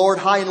saw the Lord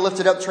high and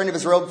lifted up, train of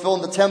his robe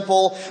filling the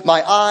temple.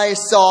 My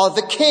eyes saw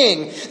the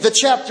king. The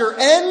chapter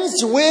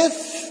ends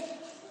with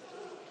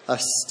a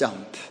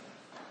stump.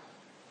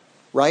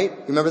 Right?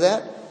 Remember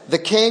that? The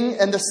king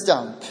and the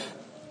stump.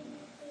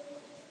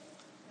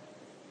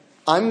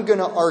 I'm going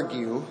to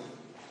argue,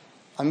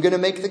 I'm going to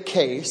make the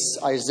case,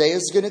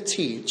 Isaiah's going to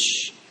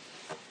teach,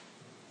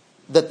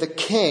 that the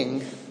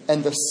king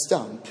and the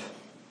stump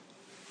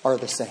are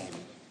the same.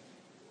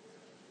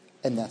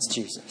 And that's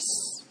Jesus.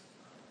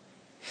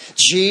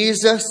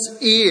 Jesus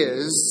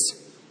is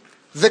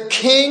the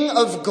King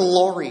of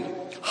glory,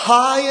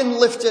 high and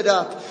lifted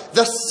up,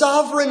 the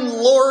sovereign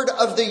Lord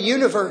of the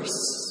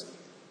universe.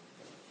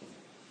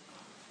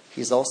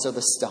 He's also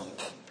the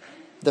stump,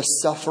 the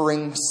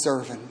suffering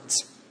servant,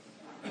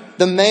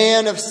 the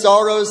man of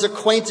sorrows,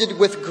 acquainted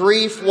with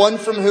grief, one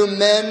from whom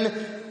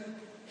men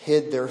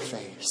hid their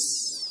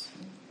face.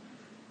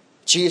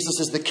 Jesus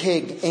is the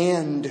king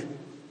and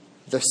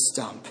the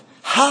stump.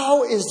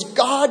 How is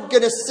God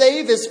going to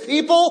save his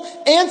people?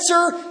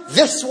 Answer,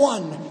 this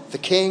one, the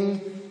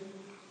king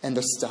and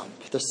the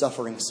stump, the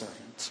suffering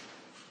servant.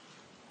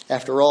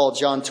 After all,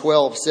 John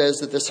 12 says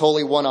that this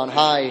Holy One on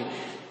high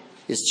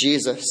is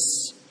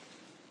Jesus.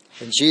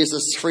 And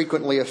Jesus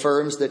frequently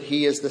affirms that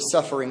he is the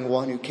suffering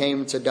one who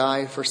came to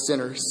die for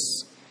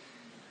sinners.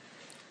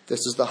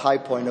 This is the high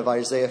point of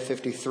Isaiah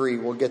 53.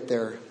 We'll get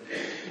there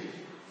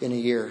in a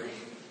year.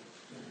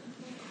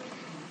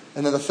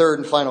 And then the third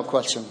and final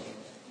question.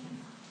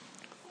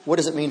 What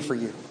does it mean for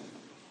you?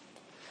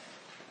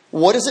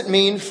 What does it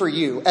mean for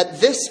you? At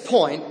this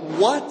point,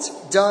 what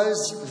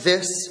does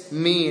this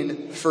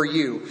mean for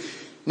you?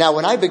 Now,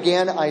 when I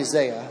began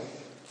Isaiah,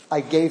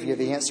 I gave you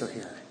the answer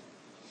here.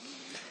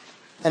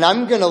 And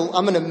I'm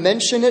going to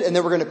mention it, and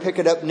then we're going to pick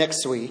it up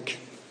next week.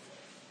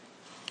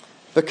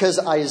 Because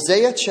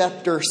Isaiah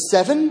chapter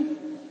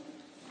 7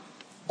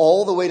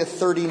 all the way to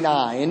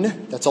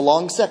 39, that's a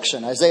long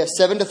section, Isaiah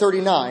 7 to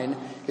 39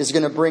 is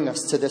going to bring us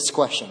to this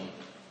question.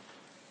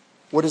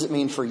 What does it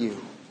mean for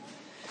you?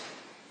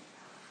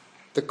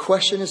 The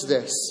question is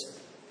this: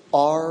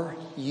 are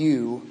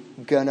you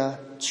gonna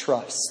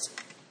trust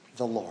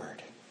the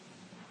Lord?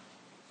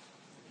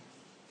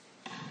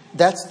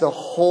 That's the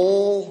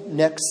whole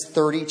next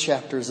 30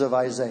 chapters of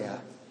Isaiah.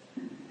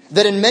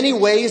 That in many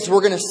ways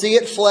we're going to see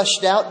it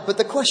fleshed out, but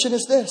the question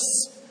is this: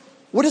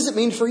 What does it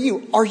mean for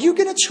you? Are you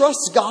going to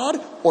trust God,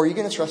 or are you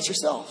going to trust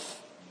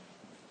yourself?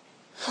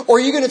 Or are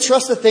you going to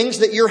trust the things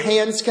that your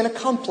hands can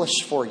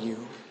accomplish for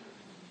you?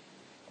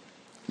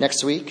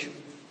 Next week,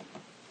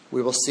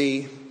 we will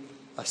see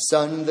a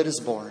son that is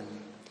born,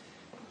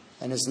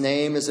 and his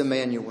name is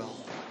Emmanuel.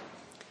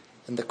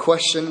 And the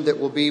question that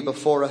will be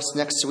before us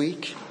next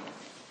week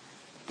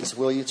is,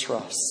 will you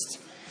trust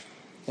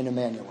in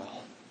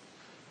Emmanuel?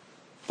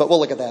 But we'll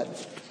look at that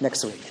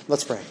next week.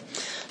 Let's pray.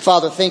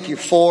 Father, thank you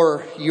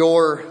for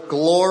your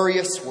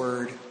glorious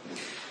word.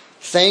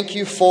 Thank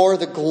you for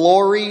the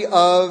glory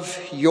of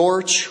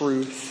your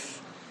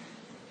truth.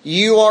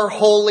 You are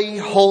holy,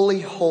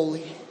 holy,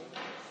 holy.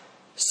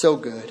 So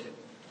good,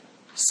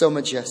 so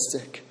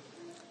majestic,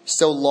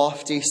 so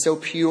lofty, so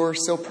pure,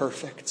 so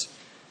perfect.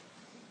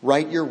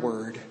 Write your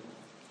word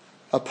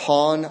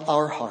upon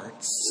our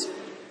hearts.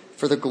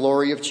 For the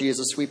glory of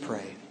Jesus, we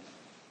pray.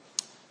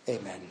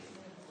 Amen.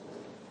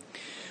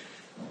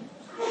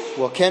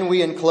 Well, can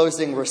we, in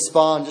closing,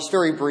 respond just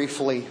very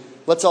briefly?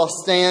 Let's all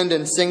stand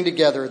and sing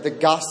together the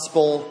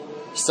gospel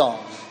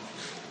song.